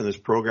staff and this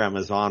program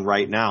is on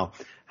right now.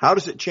 How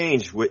does it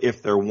change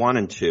if they're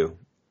 1-2,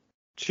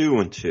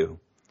 2-2,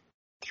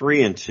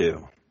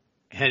 3-2?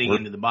 Heading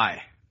into the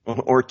bye.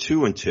 Or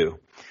 2-2.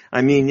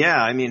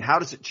 How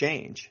does it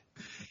change?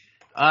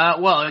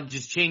 Well, it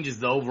just changes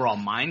the overall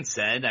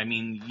mindset. I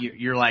mean,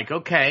 you're like,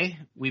 okay,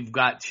 we've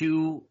got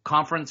 2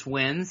 conference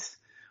wins.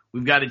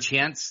 We've got a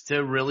chance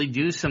to really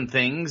do some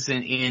things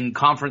in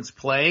conference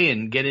play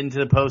and get into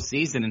the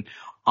postseason. And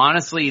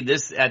honestly,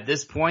 at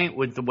this point,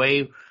 with the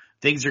way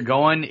things are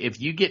going, if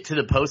you get to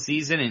the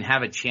postseason and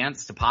have a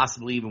chance to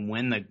possibly even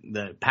win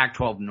the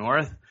Pac-12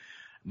 North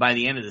by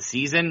the end of the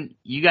season,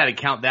 you got to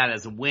count that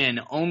as a win,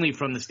 only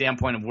from the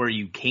standpoint of where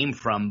you came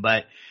from.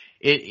 But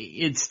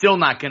it's still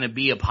not going to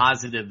be a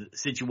positive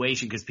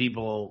situation because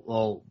people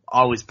will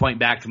always point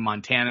back to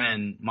Montana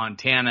and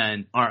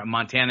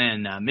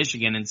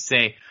Michigan and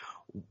say,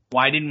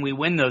 why didn't we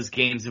win those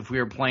games if we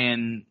were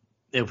playing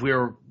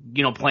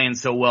playing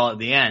so well at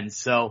the end?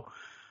 So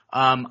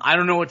I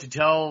don't know what to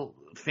tell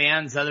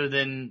fans other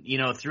than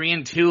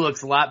 3-2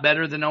 looks a lot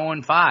better than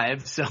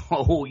 0-5.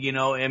 So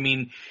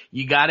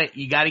you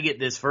got to get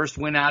this first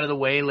win out of the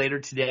way later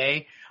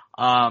today.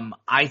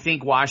 I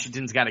think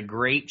Washington's got a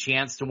great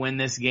chance to win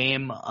this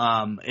game.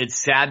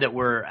 It's sad that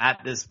we're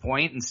at this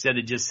point instead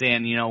of just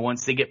saying,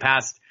 once they get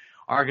past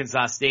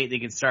Arkansas State, they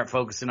can start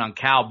focusing on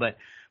Cal.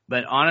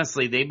 But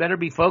honestly, they better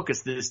be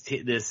focused.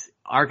 This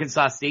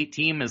Arkansas State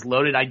team is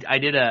loaded. I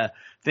did a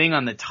thing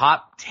on the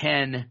top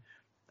 10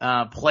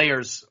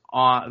 players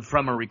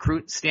from a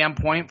recruit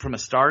standpoint, from a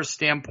stars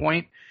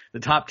standpoint, the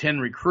top 10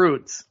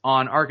 recruits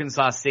on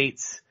Arkansas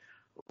State's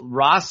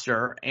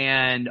roster,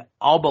 and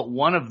all but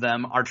one of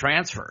them are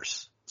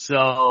transfers.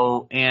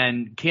 So,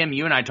 and Kim,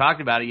 you and I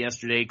talked about it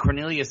yesterday.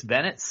 Cornelius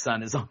Bennett's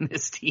son is on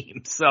this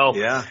team. So,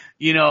 yeah.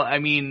 I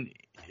mean,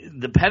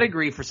 the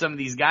pedigree for some of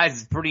these guys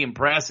is pretty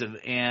impressive.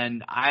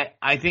 And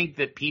I think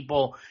that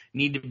people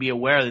need to be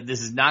aware that this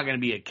is not going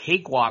to be a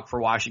cakewalk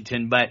for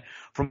Washington. But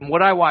from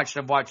what I've watched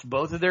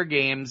both of their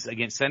games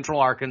against Central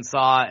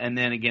Arkansas and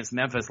then against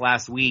Memphis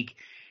last week.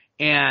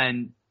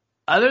 And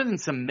other than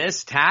some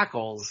missed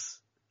tackles,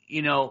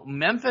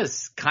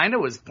 Memphis kind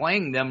of was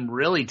playing them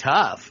really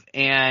tough.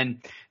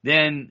 And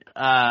then,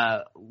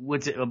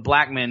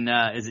 Blackman,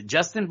 is it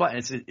Justin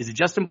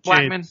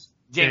Blackman?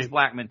 James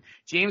Blackman.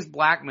 James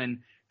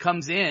Blackman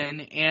comes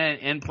in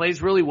and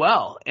plays really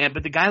well.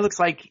 But the guy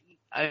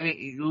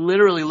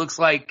literally looks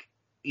like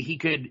you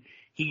could,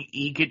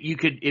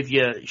 if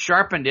you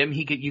sharpened him,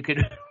 you could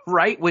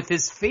write with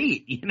his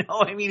feet,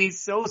 I mean, he's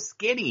so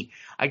skinny.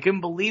 I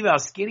couldn't believe how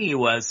skinny he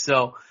was.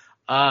 So,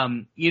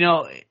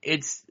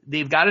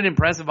 they've got an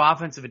impressive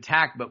offensive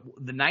attack, but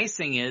the nice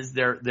thing is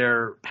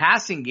their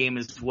passing game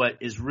is what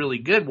is really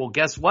good. Well,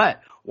 guess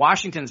what?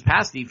 Washington's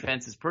pass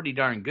defense is pretty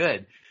darn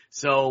good.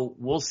 So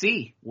we'll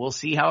see. We'll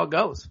see how it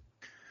goes.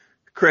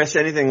 Chris,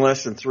 anything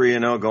less than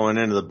 3-0 going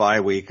into the bye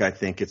week, I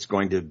think it's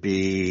going to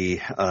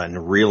be a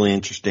really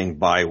interesting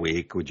bye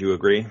week. Would you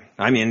agree?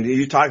 I mean,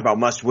 you talk about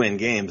must-win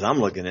games. I'm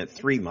looking at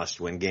 3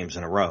 must-win games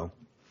in a row.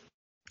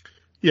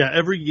 Yeah,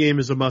 every game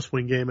is a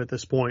must-win game at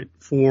this point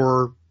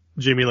for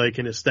Jimmy Lake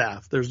and his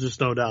staff. There's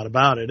just no doubt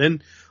about it.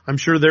 And I'm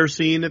sure they're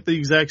seeing it the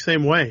exact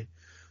same way,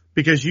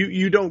 because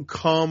you don't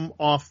come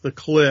off the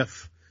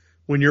cliff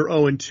when you're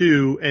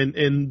 0-2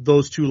 and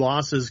those 2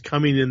 losses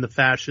coming in the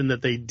fashion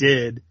that they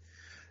did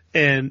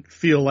and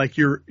feel like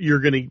you're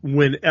going to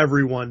win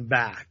everyone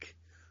back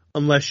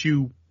unless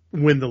you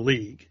win the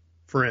league,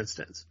 for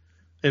instance.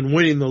 And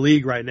winning the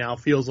league right now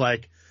feels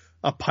like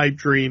a pipe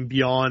dream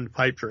beyond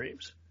pipe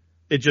dreams.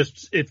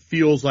 It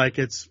feels like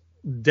it's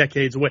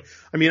decades away.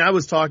 I mean, I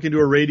was talking to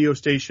a radio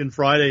station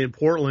Friday in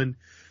Portland,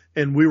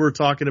 and we were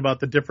talking about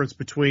the difference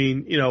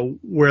between,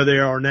 where they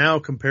are now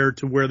compared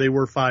to where they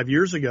were 5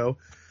 years ago.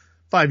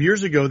 5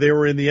 years ago, they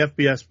were in the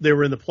FBS, they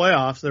were in the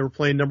playoffs, they were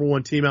playing number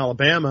 1 team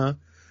Alabama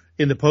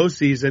in the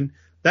postseason.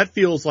 That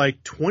feels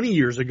like 20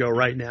 years ago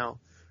right now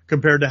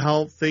compared to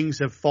how things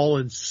have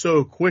fallen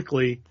so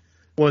quickly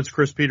once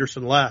Chris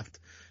Peterson left.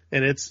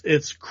 And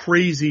it's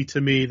crazy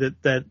to me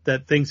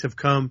that things have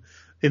come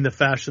in the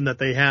fashion that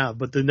they have.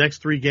 But the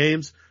next 3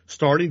 games,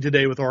 starting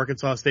today with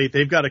Arkansas State,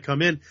 they've got to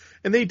come in,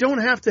 and they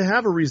don't have to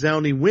have a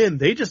resounding win.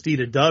 They just need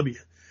a W.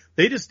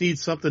 They just need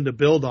something to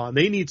build on.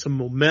 They need some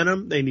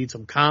momentum. They need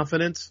some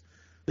confidence.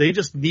 They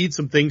just need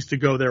some things to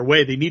go their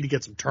way. They need to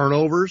get some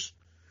turnovers.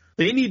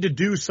 They need to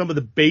do some of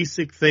the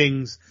basic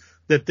things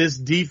that this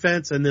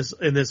defense and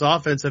this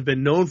offense have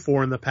been known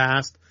for in the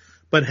past,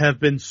 but have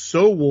been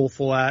so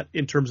woeful at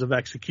in terms of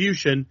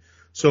execution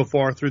so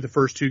far through the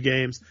first 2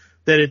 games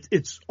that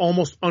it's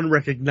almost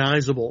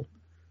unrecognizable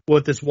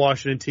what this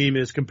Washington team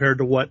is compared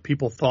to what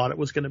people thought it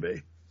was going to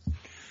be.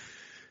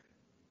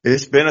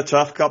 It's been a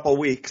tough couple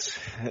weeks,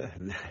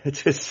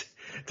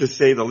 to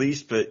say the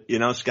least. But,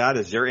 Scott,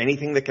 is there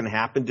anything that can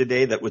happen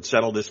today that would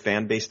settle this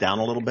fan base down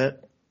a little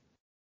bit?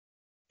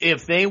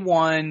 If they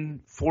won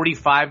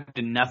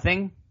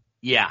 45-0,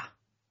 yeah,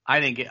 I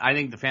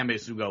think the fan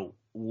base would go,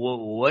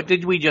 what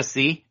did we just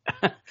see?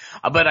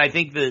 But I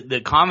think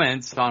the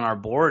comments on our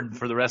board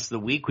for the rest of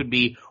the week would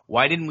be,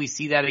 why didn't we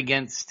see that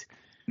against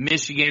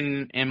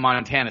Michigan and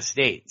Montana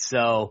State?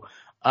 So,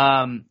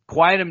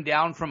 quiet them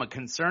down from a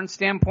concern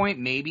standpoint,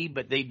 maybe,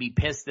 but they'd be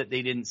pissed that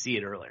they didn't see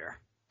it earlier.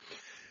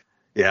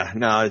 Yeah,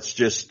 no, it's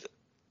just,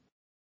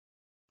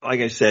 like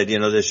I said,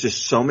 there's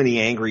just so many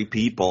angry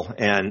people,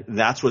 and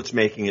that's what's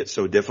making it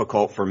so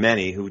difficult for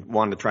many who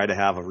want to try to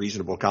have a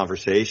reasonable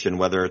conversation,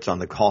 whether it's on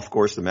the golf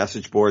course, the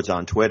message boards,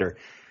 on Twitter.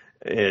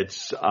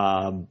 It's,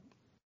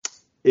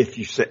 if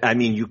you say,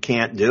 you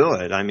can't do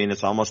it.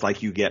 It's almost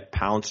like you get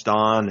pounced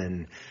on,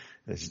 and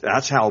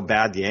that's how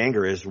bad the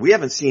anger is. We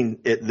haven't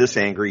seen it this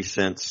angry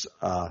since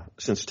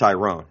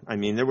Tyrone.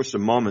 There were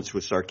some moments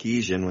with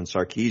Sarkisian when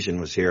Sarkisian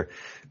was here,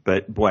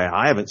 but boy,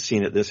 I haven't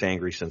seen it this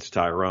angry since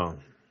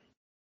Tyrone.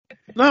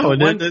 No,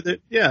 it's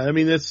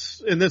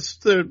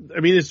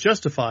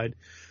justified.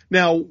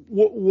 Now,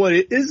 what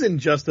isn't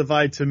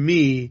justified to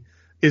me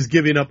is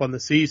giving up on the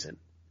season.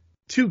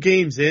 2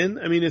 games in,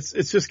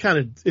 it's just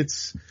kind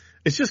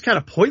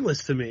of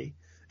pointless to me.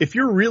 If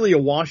you're really a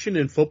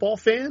Washington football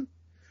fan,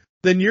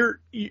 then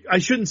I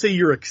shouldn't say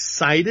you're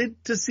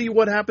excited to see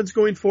what happens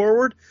going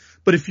forward,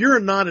 but if you're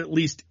not at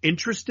least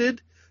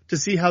interested to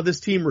see how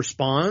this team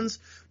responds,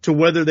 to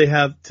whether they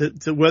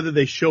to whether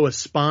they show a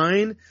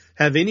spine,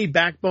 have any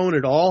backbone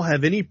at all,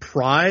 have any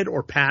pride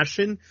or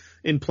passion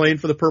in playing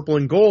for the purple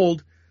and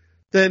gold,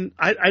 then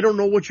I don't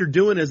know what you're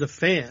doing as a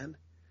fan.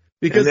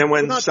 Because and then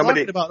when we're not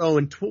talking about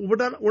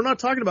 0-12, we're not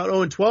talking about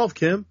 0-12,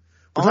 Kim.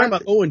 We're talking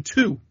about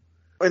 0-2.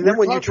 And then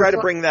when you try to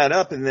bring that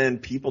up, and then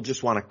people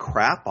just want to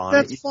crap on it.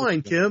 That's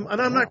fine, Kim.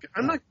 And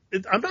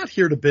I'm not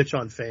here to bitch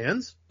on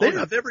fans. They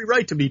have every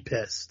right to be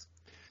pissed.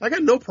 I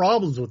got no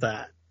problems with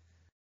that.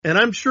 And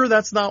I'm sure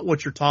that's not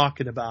what you're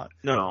talking about.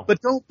 No.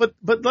 But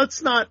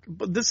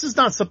this is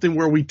not something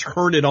where we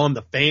turn it on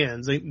the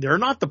fans. They're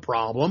not the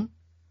problem.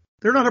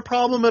 They're not a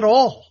problem at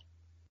all.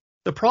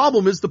 The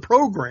problem is the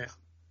program.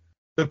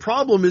 The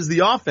problem is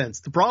the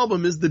offense. The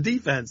problem is the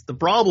defense. The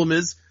problem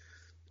is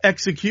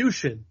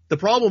execution. The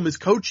problem is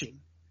coaching.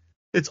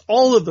 It's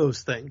all of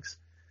those things.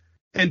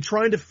 And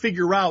trying to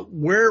figure out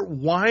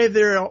why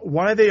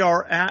they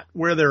are at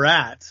where they're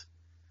at,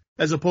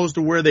 as opposed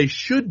to where they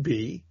should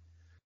be,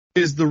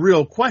 is the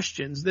real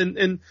questions.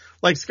 And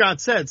like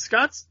Scott said,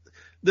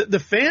 the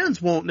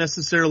fans won't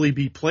necessarily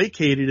be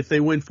placated if they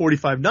win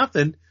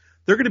 45-0.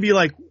 They're going to be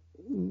like,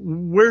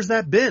 where's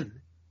that been?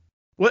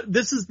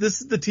 This is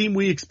the team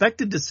we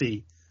expected to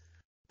see.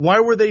 Why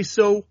were they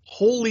so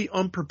wholly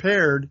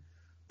unprepared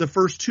the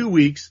first 2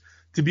 weeks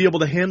to be able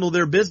to handle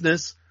their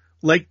business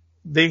like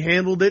they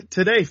handled it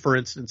today, for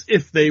instance,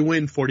 if they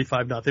win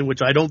 45-0,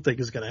 which I don't think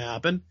is going to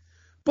happen.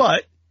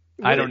 But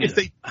I don't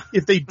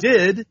if they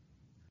did,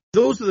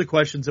 those are the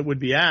questions that would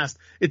be asked.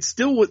 It's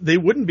still, they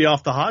wouldn't be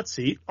off the hot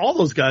seat. All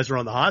those guys are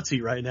on the hot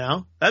seat right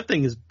now. That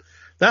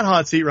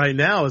hot seat right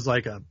now is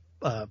like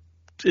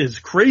is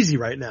crazy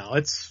right now.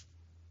 It's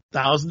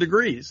 1,000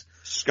 degrees.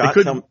 Scott,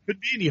 it could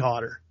be any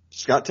hotter.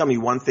 Scott, tell me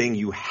one thing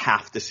you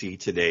have to see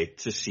today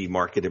to see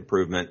market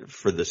improvement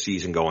for the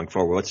season going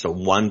forward. What's the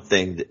one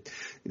thing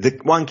the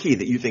one key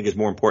that you think is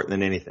more important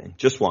than anything?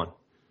 Just one.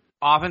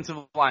 Offensive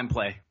line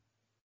play.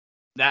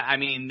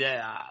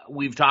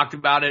 We've talked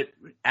about it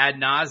ad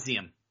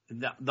nauseum.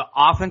 The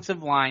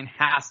offensive line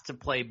has to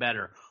play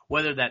better,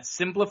 whether that's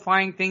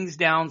simplifying things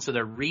down so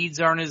their reads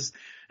aren't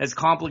as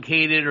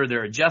complicated or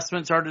their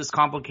adjustments aren't as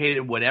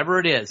complicated, whatever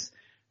it is.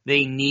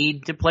 They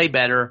need to play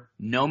better,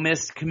 no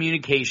missed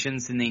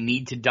communications, and they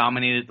need to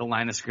dominate at the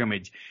line of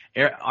scrimmage.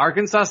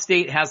 Arkansas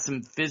State has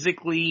some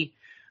physically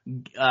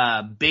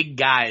big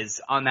guys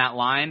on that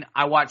line.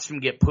 I watched them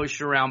get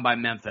pushed around by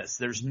Memphis.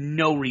 There's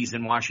no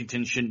reason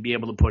Washington shouldn't be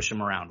able to push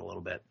them around a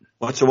little bit.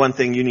 What's the one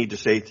thing you need to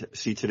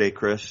see today,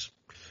 Chris?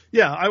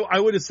 Yeah, I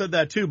would have said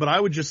that too, but I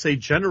would just say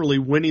generally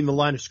winning the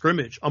line of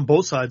scrimmage on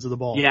both sides of the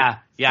ball. Yeah,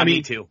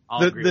 me too.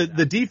 I'll agree with that.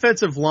 The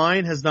defensive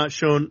line has not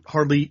shown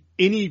hardly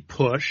any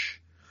push.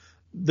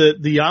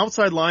 The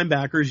outside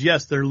linebackers,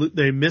 yes,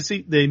 they miss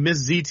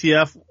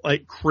ZTF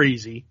like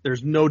crazy.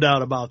 There's no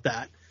doubt about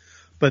that.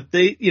 But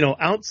they,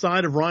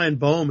 outside of Ryan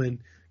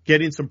Bowman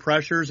getting some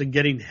pressures and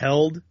getting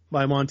held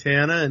by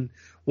Montana and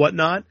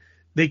whatnot,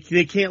 they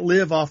can't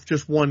live off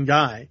just one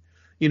guy.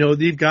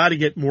 They've got to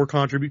get more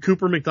contribute.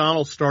 Cooper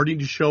McDonald's starting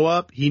to show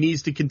up. He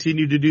needs to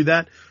continue to do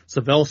that.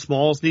 Savell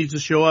Smalls needs to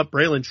show up.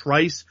 Braylon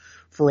Trice,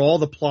 for all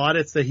the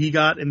plaudits that he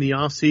got in the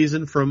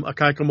offseason from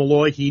Akaika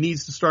Malloy, he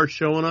needs to start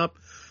showing up.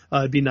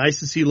 It'd be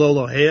nice to see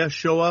Lolo Hea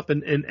show up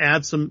and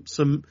add some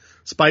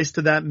spice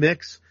to that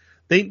mix.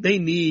 They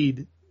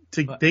need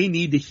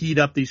to heat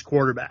up these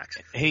quarterbacks.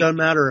 Doesn't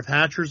matter if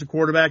Hatcher's a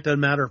quarterback, doesn't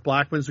matter if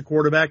Blackman's a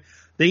quarterback.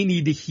 They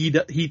need to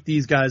heat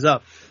these guys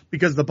up,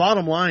 because the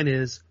bottom line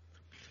is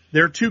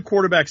their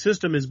 2-quarterback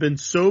system has been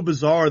so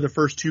bizarre the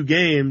first 2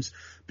 games,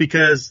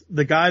 because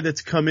the guy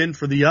that's come in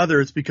for the other,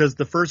 it's because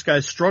the first guy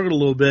struggled a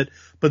little bit,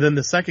 but then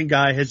the second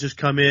guy has just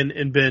come in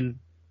and been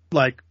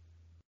like,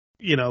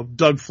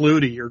 Doug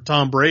Flutie or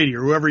Tom Brady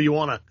or whoever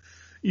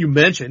you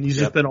mentioned. He's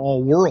just been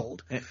all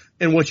world.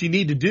 And what you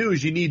need to do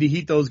is you need to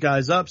heat those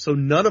guys up so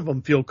none of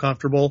them feel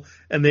comfortable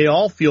and they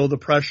all feel the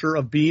pressure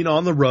of being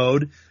on the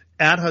road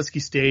at Husky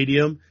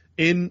Stadium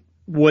in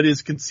what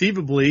is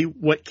conceivably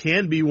what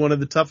can be one of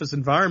the toughest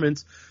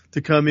environments to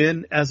come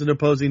in as an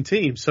opposing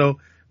team. So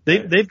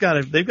they've got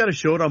to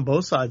show it on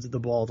both sides of the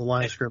ball, the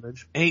line of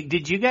scrimmage. Hey,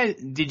 did you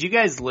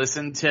guys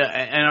listen to,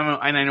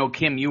 and I know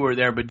Kim, you were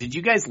there, but did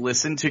you guys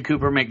listen to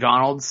Cooper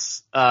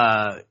McDonald's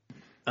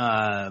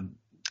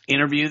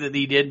interview that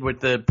he did with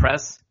the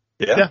press?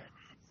 Yeah.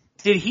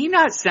 Did he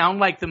not sound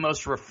like the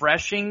most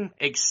refreshing,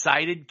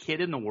 excited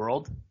kid in the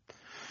world?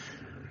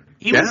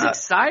 He was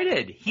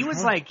excited. He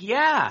was like,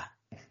 "Yeah,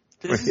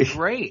 this is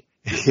great.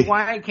 This is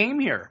why I came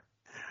here."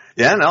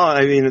 Yeah, no,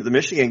 I mean, at the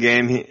Michigan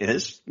game,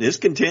 his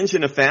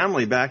contingent of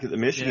family back at the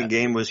Michigan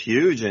game was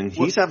huge, and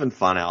he's having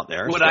fun out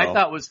there. What I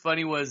thought was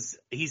funny was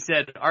he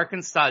said,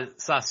 Arkansas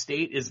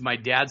State is my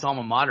dad's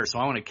alma mater, so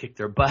I want to kick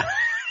their butt.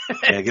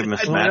 Yeah, give him a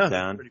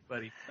smackdown. Pretty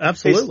funny.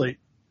 Absolutely.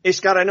 Hey,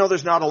 Scott, I know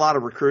there's not a lot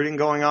of recruiting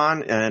going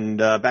on, and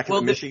back at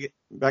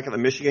the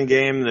Michigan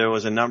game, there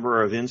was a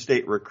number of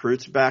in-state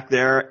recruits back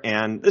there,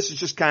 and this is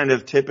just kind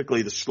of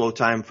typically the slow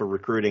time for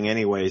recruiting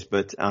anyways,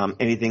 but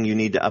anything you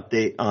need to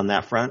update on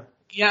that front?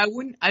 Yeah,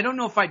 I don't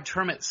know if I'd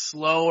term it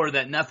slow or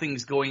that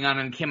nothing's going on.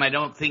 And Kim, I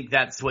don't think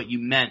that's what you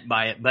meant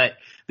by it, but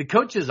the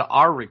coaches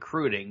are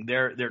recruiting.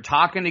 They're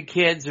talking to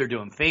kids. They're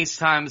doing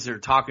FaceTimes. They're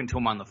talking to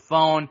them on the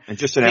phone. And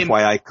just an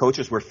FYI,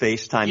 coaches were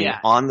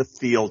FaceTiming on the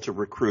field to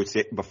recruits.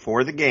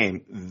 Before the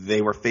game,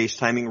 they were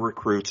FaceTiming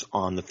recruits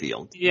on the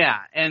field. Yeah.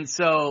 And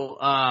so,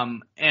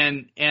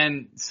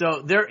 and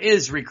so there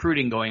is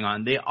recruiting going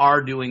on. They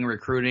are doing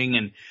recruiting,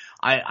 and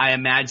I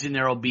imagine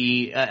there'll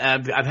be,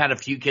 I've had a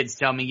few kids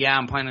tell me, yeah,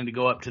 I'm planning to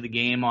go up to the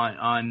game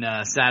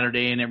on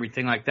Saturday and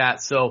everything like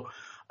that. So,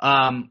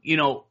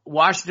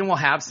 Washington will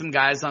have some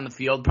guys on the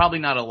field, probably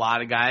not a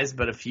lot of guys,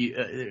 but a few,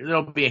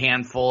 there'll be a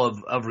handful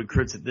of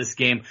recruits at this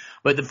game.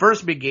 But the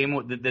first big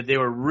game that they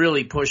were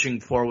really pushing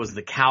for was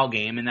the Cal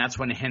game. And that's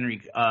when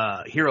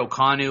Hiro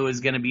Kanu is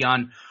going to be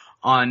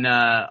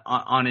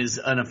on his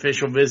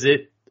unofficial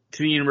visit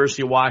to the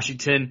University of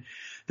Washington.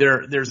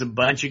 There's a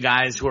bunch of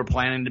guys who are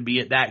planning to be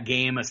at that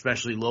game,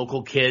 especially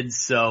local kids.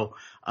 So,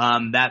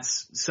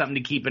 that's something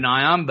to keep an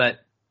eye on. But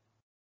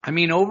I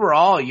mean,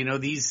 overall,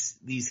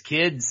 these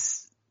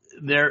kids,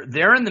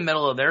 they're in the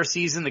middle of their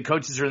season. The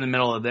coaches are in the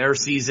middle of their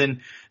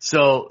season.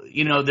 So,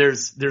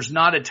 there's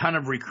not a ton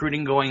of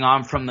recruiting going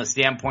on from the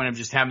standpoint of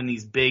just having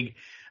these big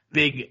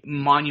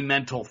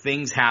monumental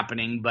things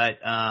happening. But,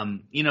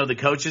 the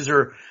coaches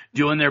are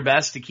doing their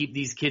best to keep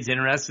these kids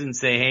interested and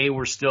say, hey,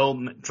 we're still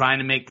trying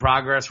to make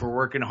progress. We're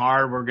working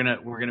hard. We're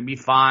going to be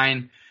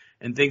fine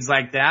and things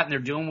like that. And they're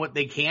doing what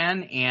they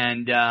can.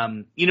 And,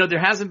 there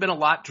hasn't been a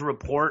lot to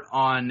report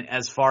on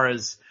as far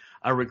as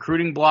a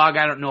recruiting blog.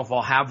 I don't know if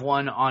I'll have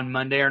one on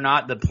Monday or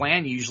not. The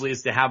plan usually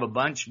is to have a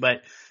bunch,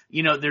 but,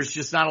 there's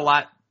just not a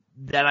lot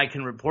that I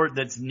can report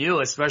that's new,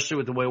 especially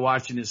with the way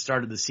Washington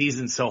started the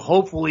season. So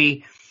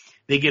hopefully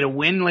they get a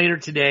win later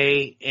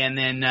today, and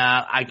then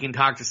I can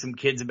talk to some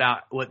kids about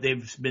what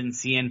they've been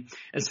seeing.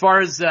 As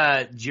far as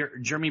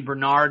Jeremy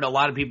Bernard, a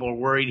lot of people are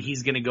worried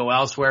he's going to go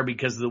elsewhere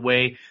because of the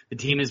way the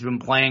team has been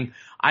playing.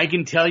 I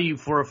can tell you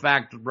for a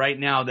fact right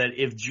now that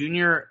if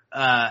Junior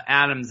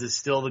Adams is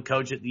still the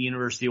coach at the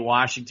University of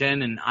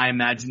Washington, and I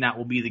imagine that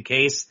will be the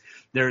case,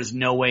 there's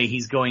no way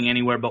he's going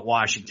anywhere but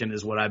Washington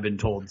is what I've been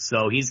told.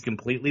 So he's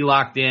completely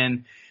locked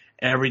in.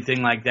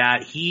 Everything like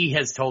that. He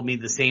has told me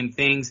the same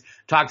things.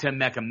 Talked to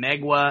Emeka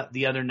Megwa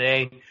the other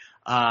day.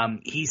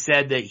 He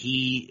said that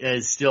he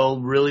is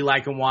still really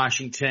liking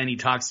Washington. He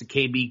talks to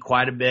KB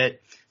quite a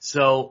bit.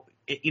 So,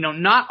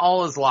 not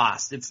all is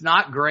lost. It's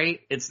not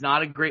great. It's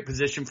not a great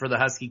position for the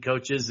Husky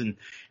coaches and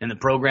the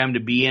program to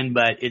be in,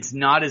 but it's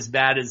not as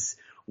bad as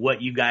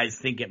what you guys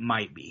think it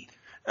might be.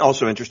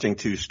 Also interesting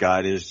too,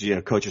 Scott, is,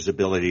 coach's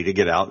ability to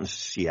get out and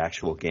see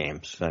actual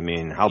games. I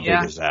mean, how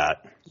big is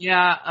that?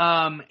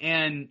 Yeah.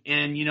 And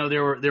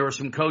there were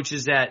some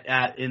coaches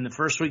in the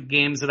first week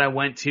games that I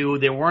went to.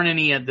 There weren't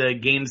any of the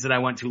games that I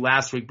went to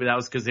last week, but that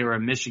was because they were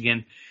in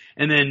Michigan.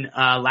 And then,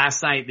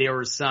 last night there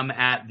were some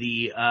at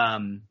the,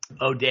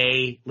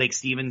 O'Day Lake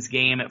Stevens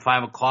game at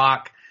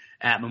 5:00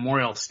 at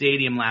Memorial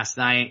Stadium last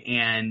night.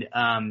 And,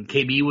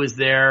 KB was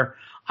there.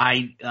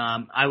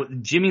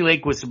 Jimmy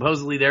Lake was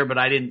supposedly there, but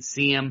I didn't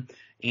see him.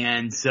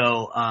 And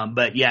so,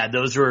 but yeah,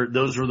 those were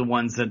the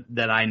ones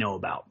that I know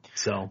about.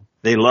 So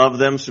they love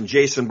them some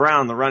Jason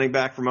Brown, the running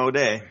back from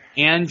O'Day,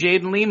 and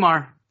Jaden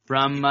Lemar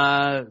from,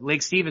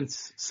 Lake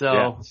Stevens.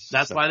 So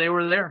that's why they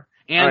were there.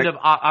 And right.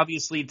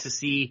 Obviously to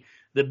see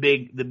the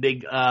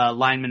big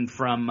lineman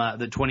from,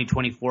 the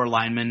 2024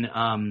 lineman,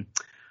 I'm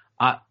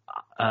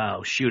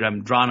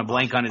drawing a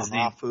blank on his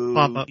name.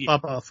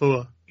 Papa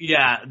Fua.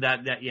 Yeah,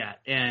 yeah.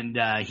 And,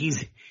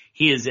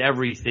 he is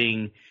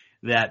everything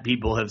that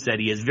people have said.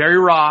 He is very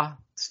raw,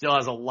 still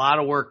has a lot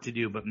of work to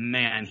do, but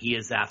man, he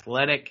is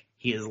athletic.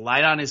 He is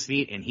light on his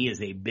feet, and he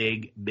is a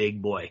big,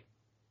 big boy.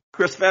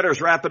 Chris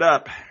Fetters, wrap it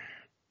up.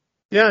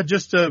 Yeah,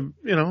 just,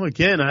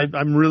 again,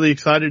 I'm really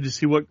excited to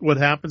see what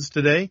happens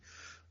today.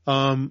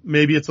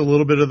 Maybe it's a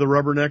little bit of the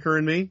rubbernecker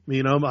in me.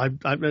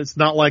 It's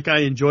not like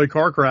I enjoy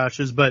car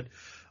crashes, but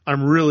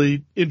I'm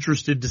really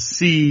interested to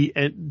see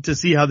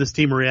how this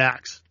team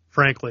reacts,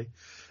 frankly.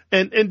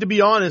 And to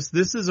be honest,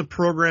 this is a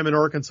program in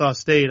Arkansas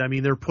State. I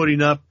mean, they're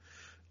putting up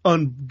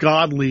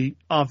ungodly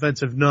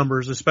offensive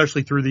numbers,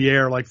 especially through the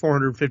air, like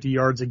 450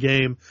 yards a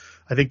game.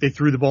 I think they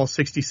threw the ball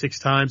 66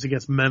 times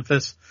against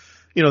Memphis.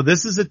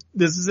 This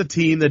is a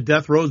team that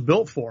Death Row is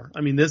built for.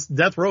 I mean, this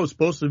Death Row is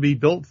supposed to be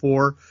built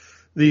for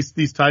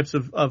these types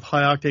of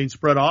high octane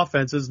spread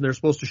offenses, and they're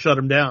supposed to shut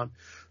them down.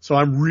 So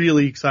I'm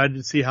really excited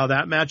to see how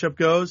that matchup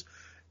goes.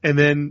 And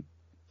then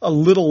a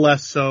little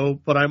less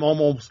so, but I'm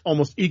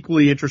almost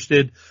equally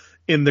interested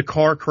in the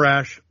car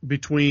crash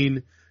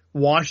between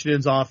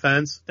Washington's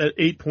offense at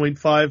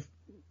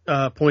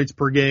 8.5 points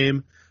per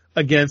game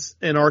against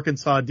an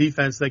Arkansas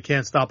defense that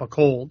can't stop a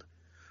cold.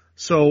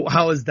 So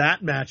how is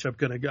that matchup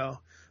going to go?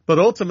 But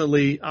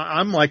ultimately,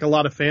 I'm like a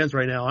lot of fans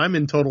right now. I'm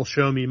in total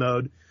show me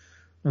mode.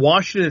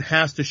 Washington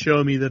has to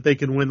show me that they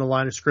can win the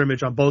line of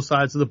scrimmage on both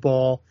sides of the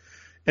ball,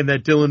 and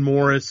that Dylan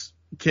Morris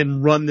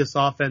can run this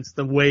offense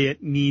the way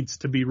it needs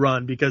to be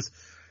run, because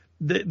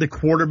the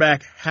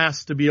quarterback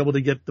has to be able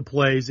to get the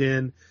plays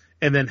in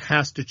and then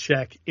has to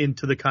check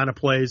into the kind of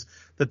plays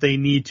that they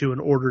need to in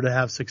order to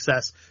have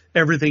success.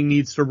 Everything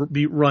needs to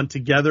be run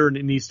together, and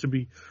it needs to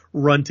be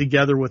run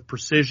together with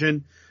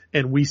precision.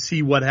 And we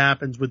see what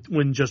happens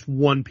when just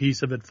one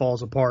piece of it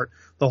falls apart.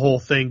 The whole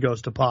thing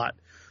goes to pot.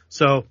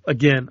 So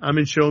again, I'm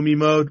in show me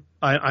mode.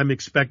 I'm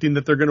expecting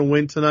that they're going to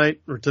win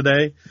tonight or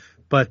today,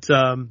 but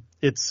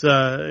it's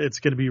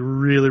going to be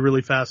really,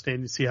 really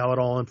fascinating to see how it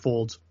all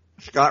unfolds.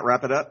 Scott,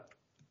 wrap it up.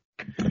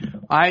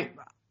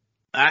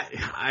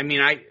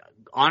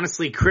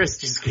 honestly, Chris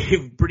just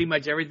gave pretty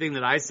much everything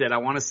that I said. I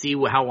want to see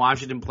how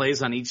Washington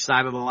plays on each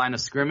side of the line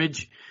of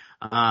scrimmage.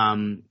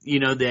 That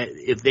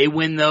if they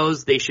win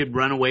those, they should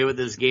run away with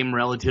this game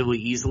relatively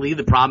easily.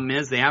 The problem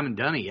is they haven't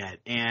done it yet,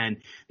 and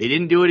they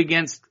didn't do it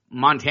against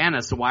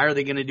Montana, so why are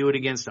they going to do it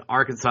against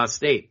Arkansas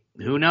State?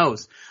 Who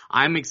knows?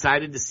 I'm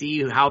excited to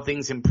see how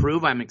things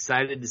improve. I'm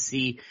excited to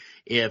see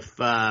if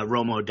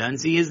Rome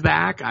Odunze is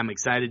back. I'm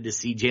excited to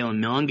see Jalen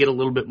Millen get a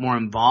little bit more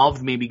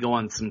involved, maybe go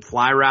on some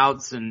fly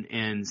routes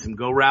and some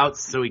go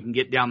routes so he can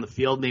get down the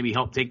field, maybe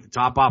help take the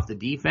top off the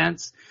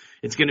defense.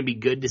 It's going to be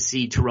good to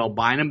see Terrell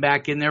Bynum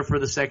back in there for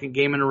the second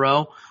game in a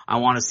row. I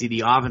want to see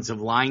the offensive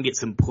line get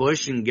some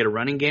push and get a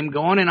running game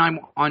going. And I'm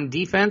on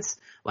defense,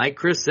 like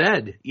Chris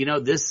said,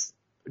 this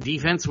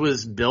defense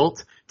was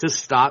built to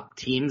stop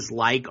teams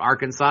like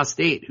Arkansas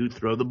State who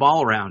throw the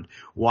ball around.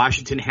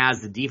 Washington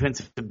has the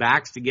defensive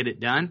backs to get it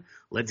done.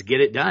 Let's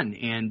get it done.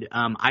 And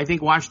I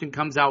think Washington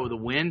comes out with a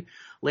win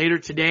later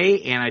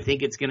today, and I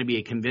think it's going to be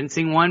a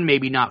convincing one,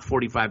 maybe not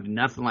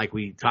 45-0 like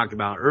we talked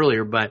about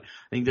earlier, but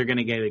I think they're going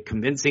to get a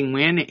convincing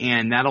win,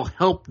 and that'll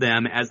help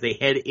them as they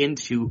head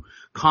into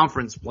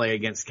conference play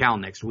against Cal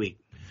next week.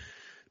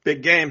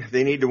 Big game.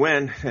 They need to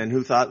win, and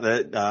who thought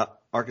that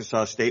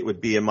Arkansas State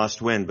would be a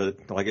must-win?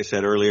 But like I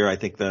said earlier, I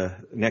think the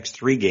next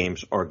 3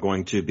 games are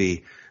going to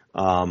be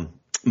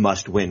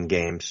must-win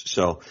games.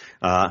 So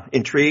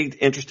intrigued,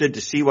 interested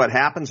to see what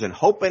happens, and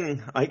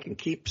hoping I can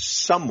keep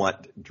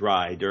somewhat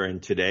dry during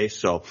today.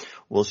 So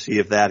we'll see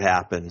if that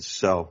happens.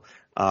 So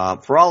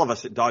for all of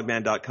us at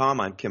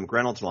Dogman.com, I'm Kim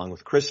Reynolds along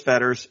with Chris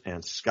Fetters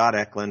and Scott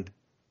Eklund.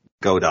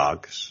 Go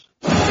Dogs.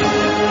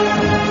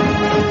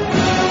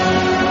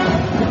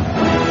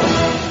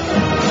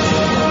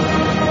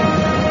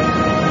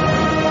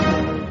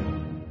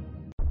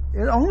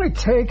 It only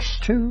takes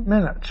 2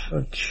 minutes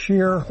of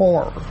sheer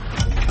horror.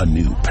 A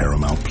new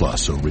Paramount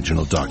Plus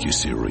original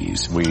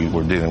docuseries. We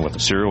were dealing with a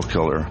serial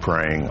killer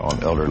preying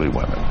on elderly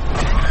women.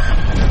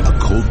 A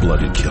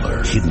cold-blooded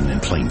killer hidden in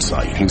plain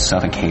sight. He's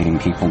suffocating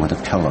people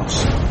with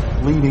pillows.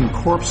 Leaving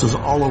corpses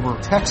all over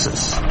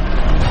Texas.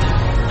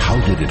 How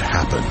did it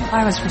happen?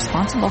 I was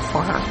responsible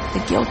for her.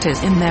 The guilt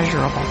is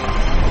immeasurable.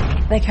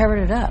 They covered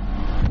it up.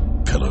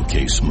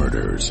 Pillowcase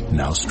Murders,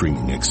 now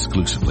streaming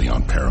exclusively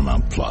on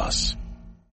Paramount Plus.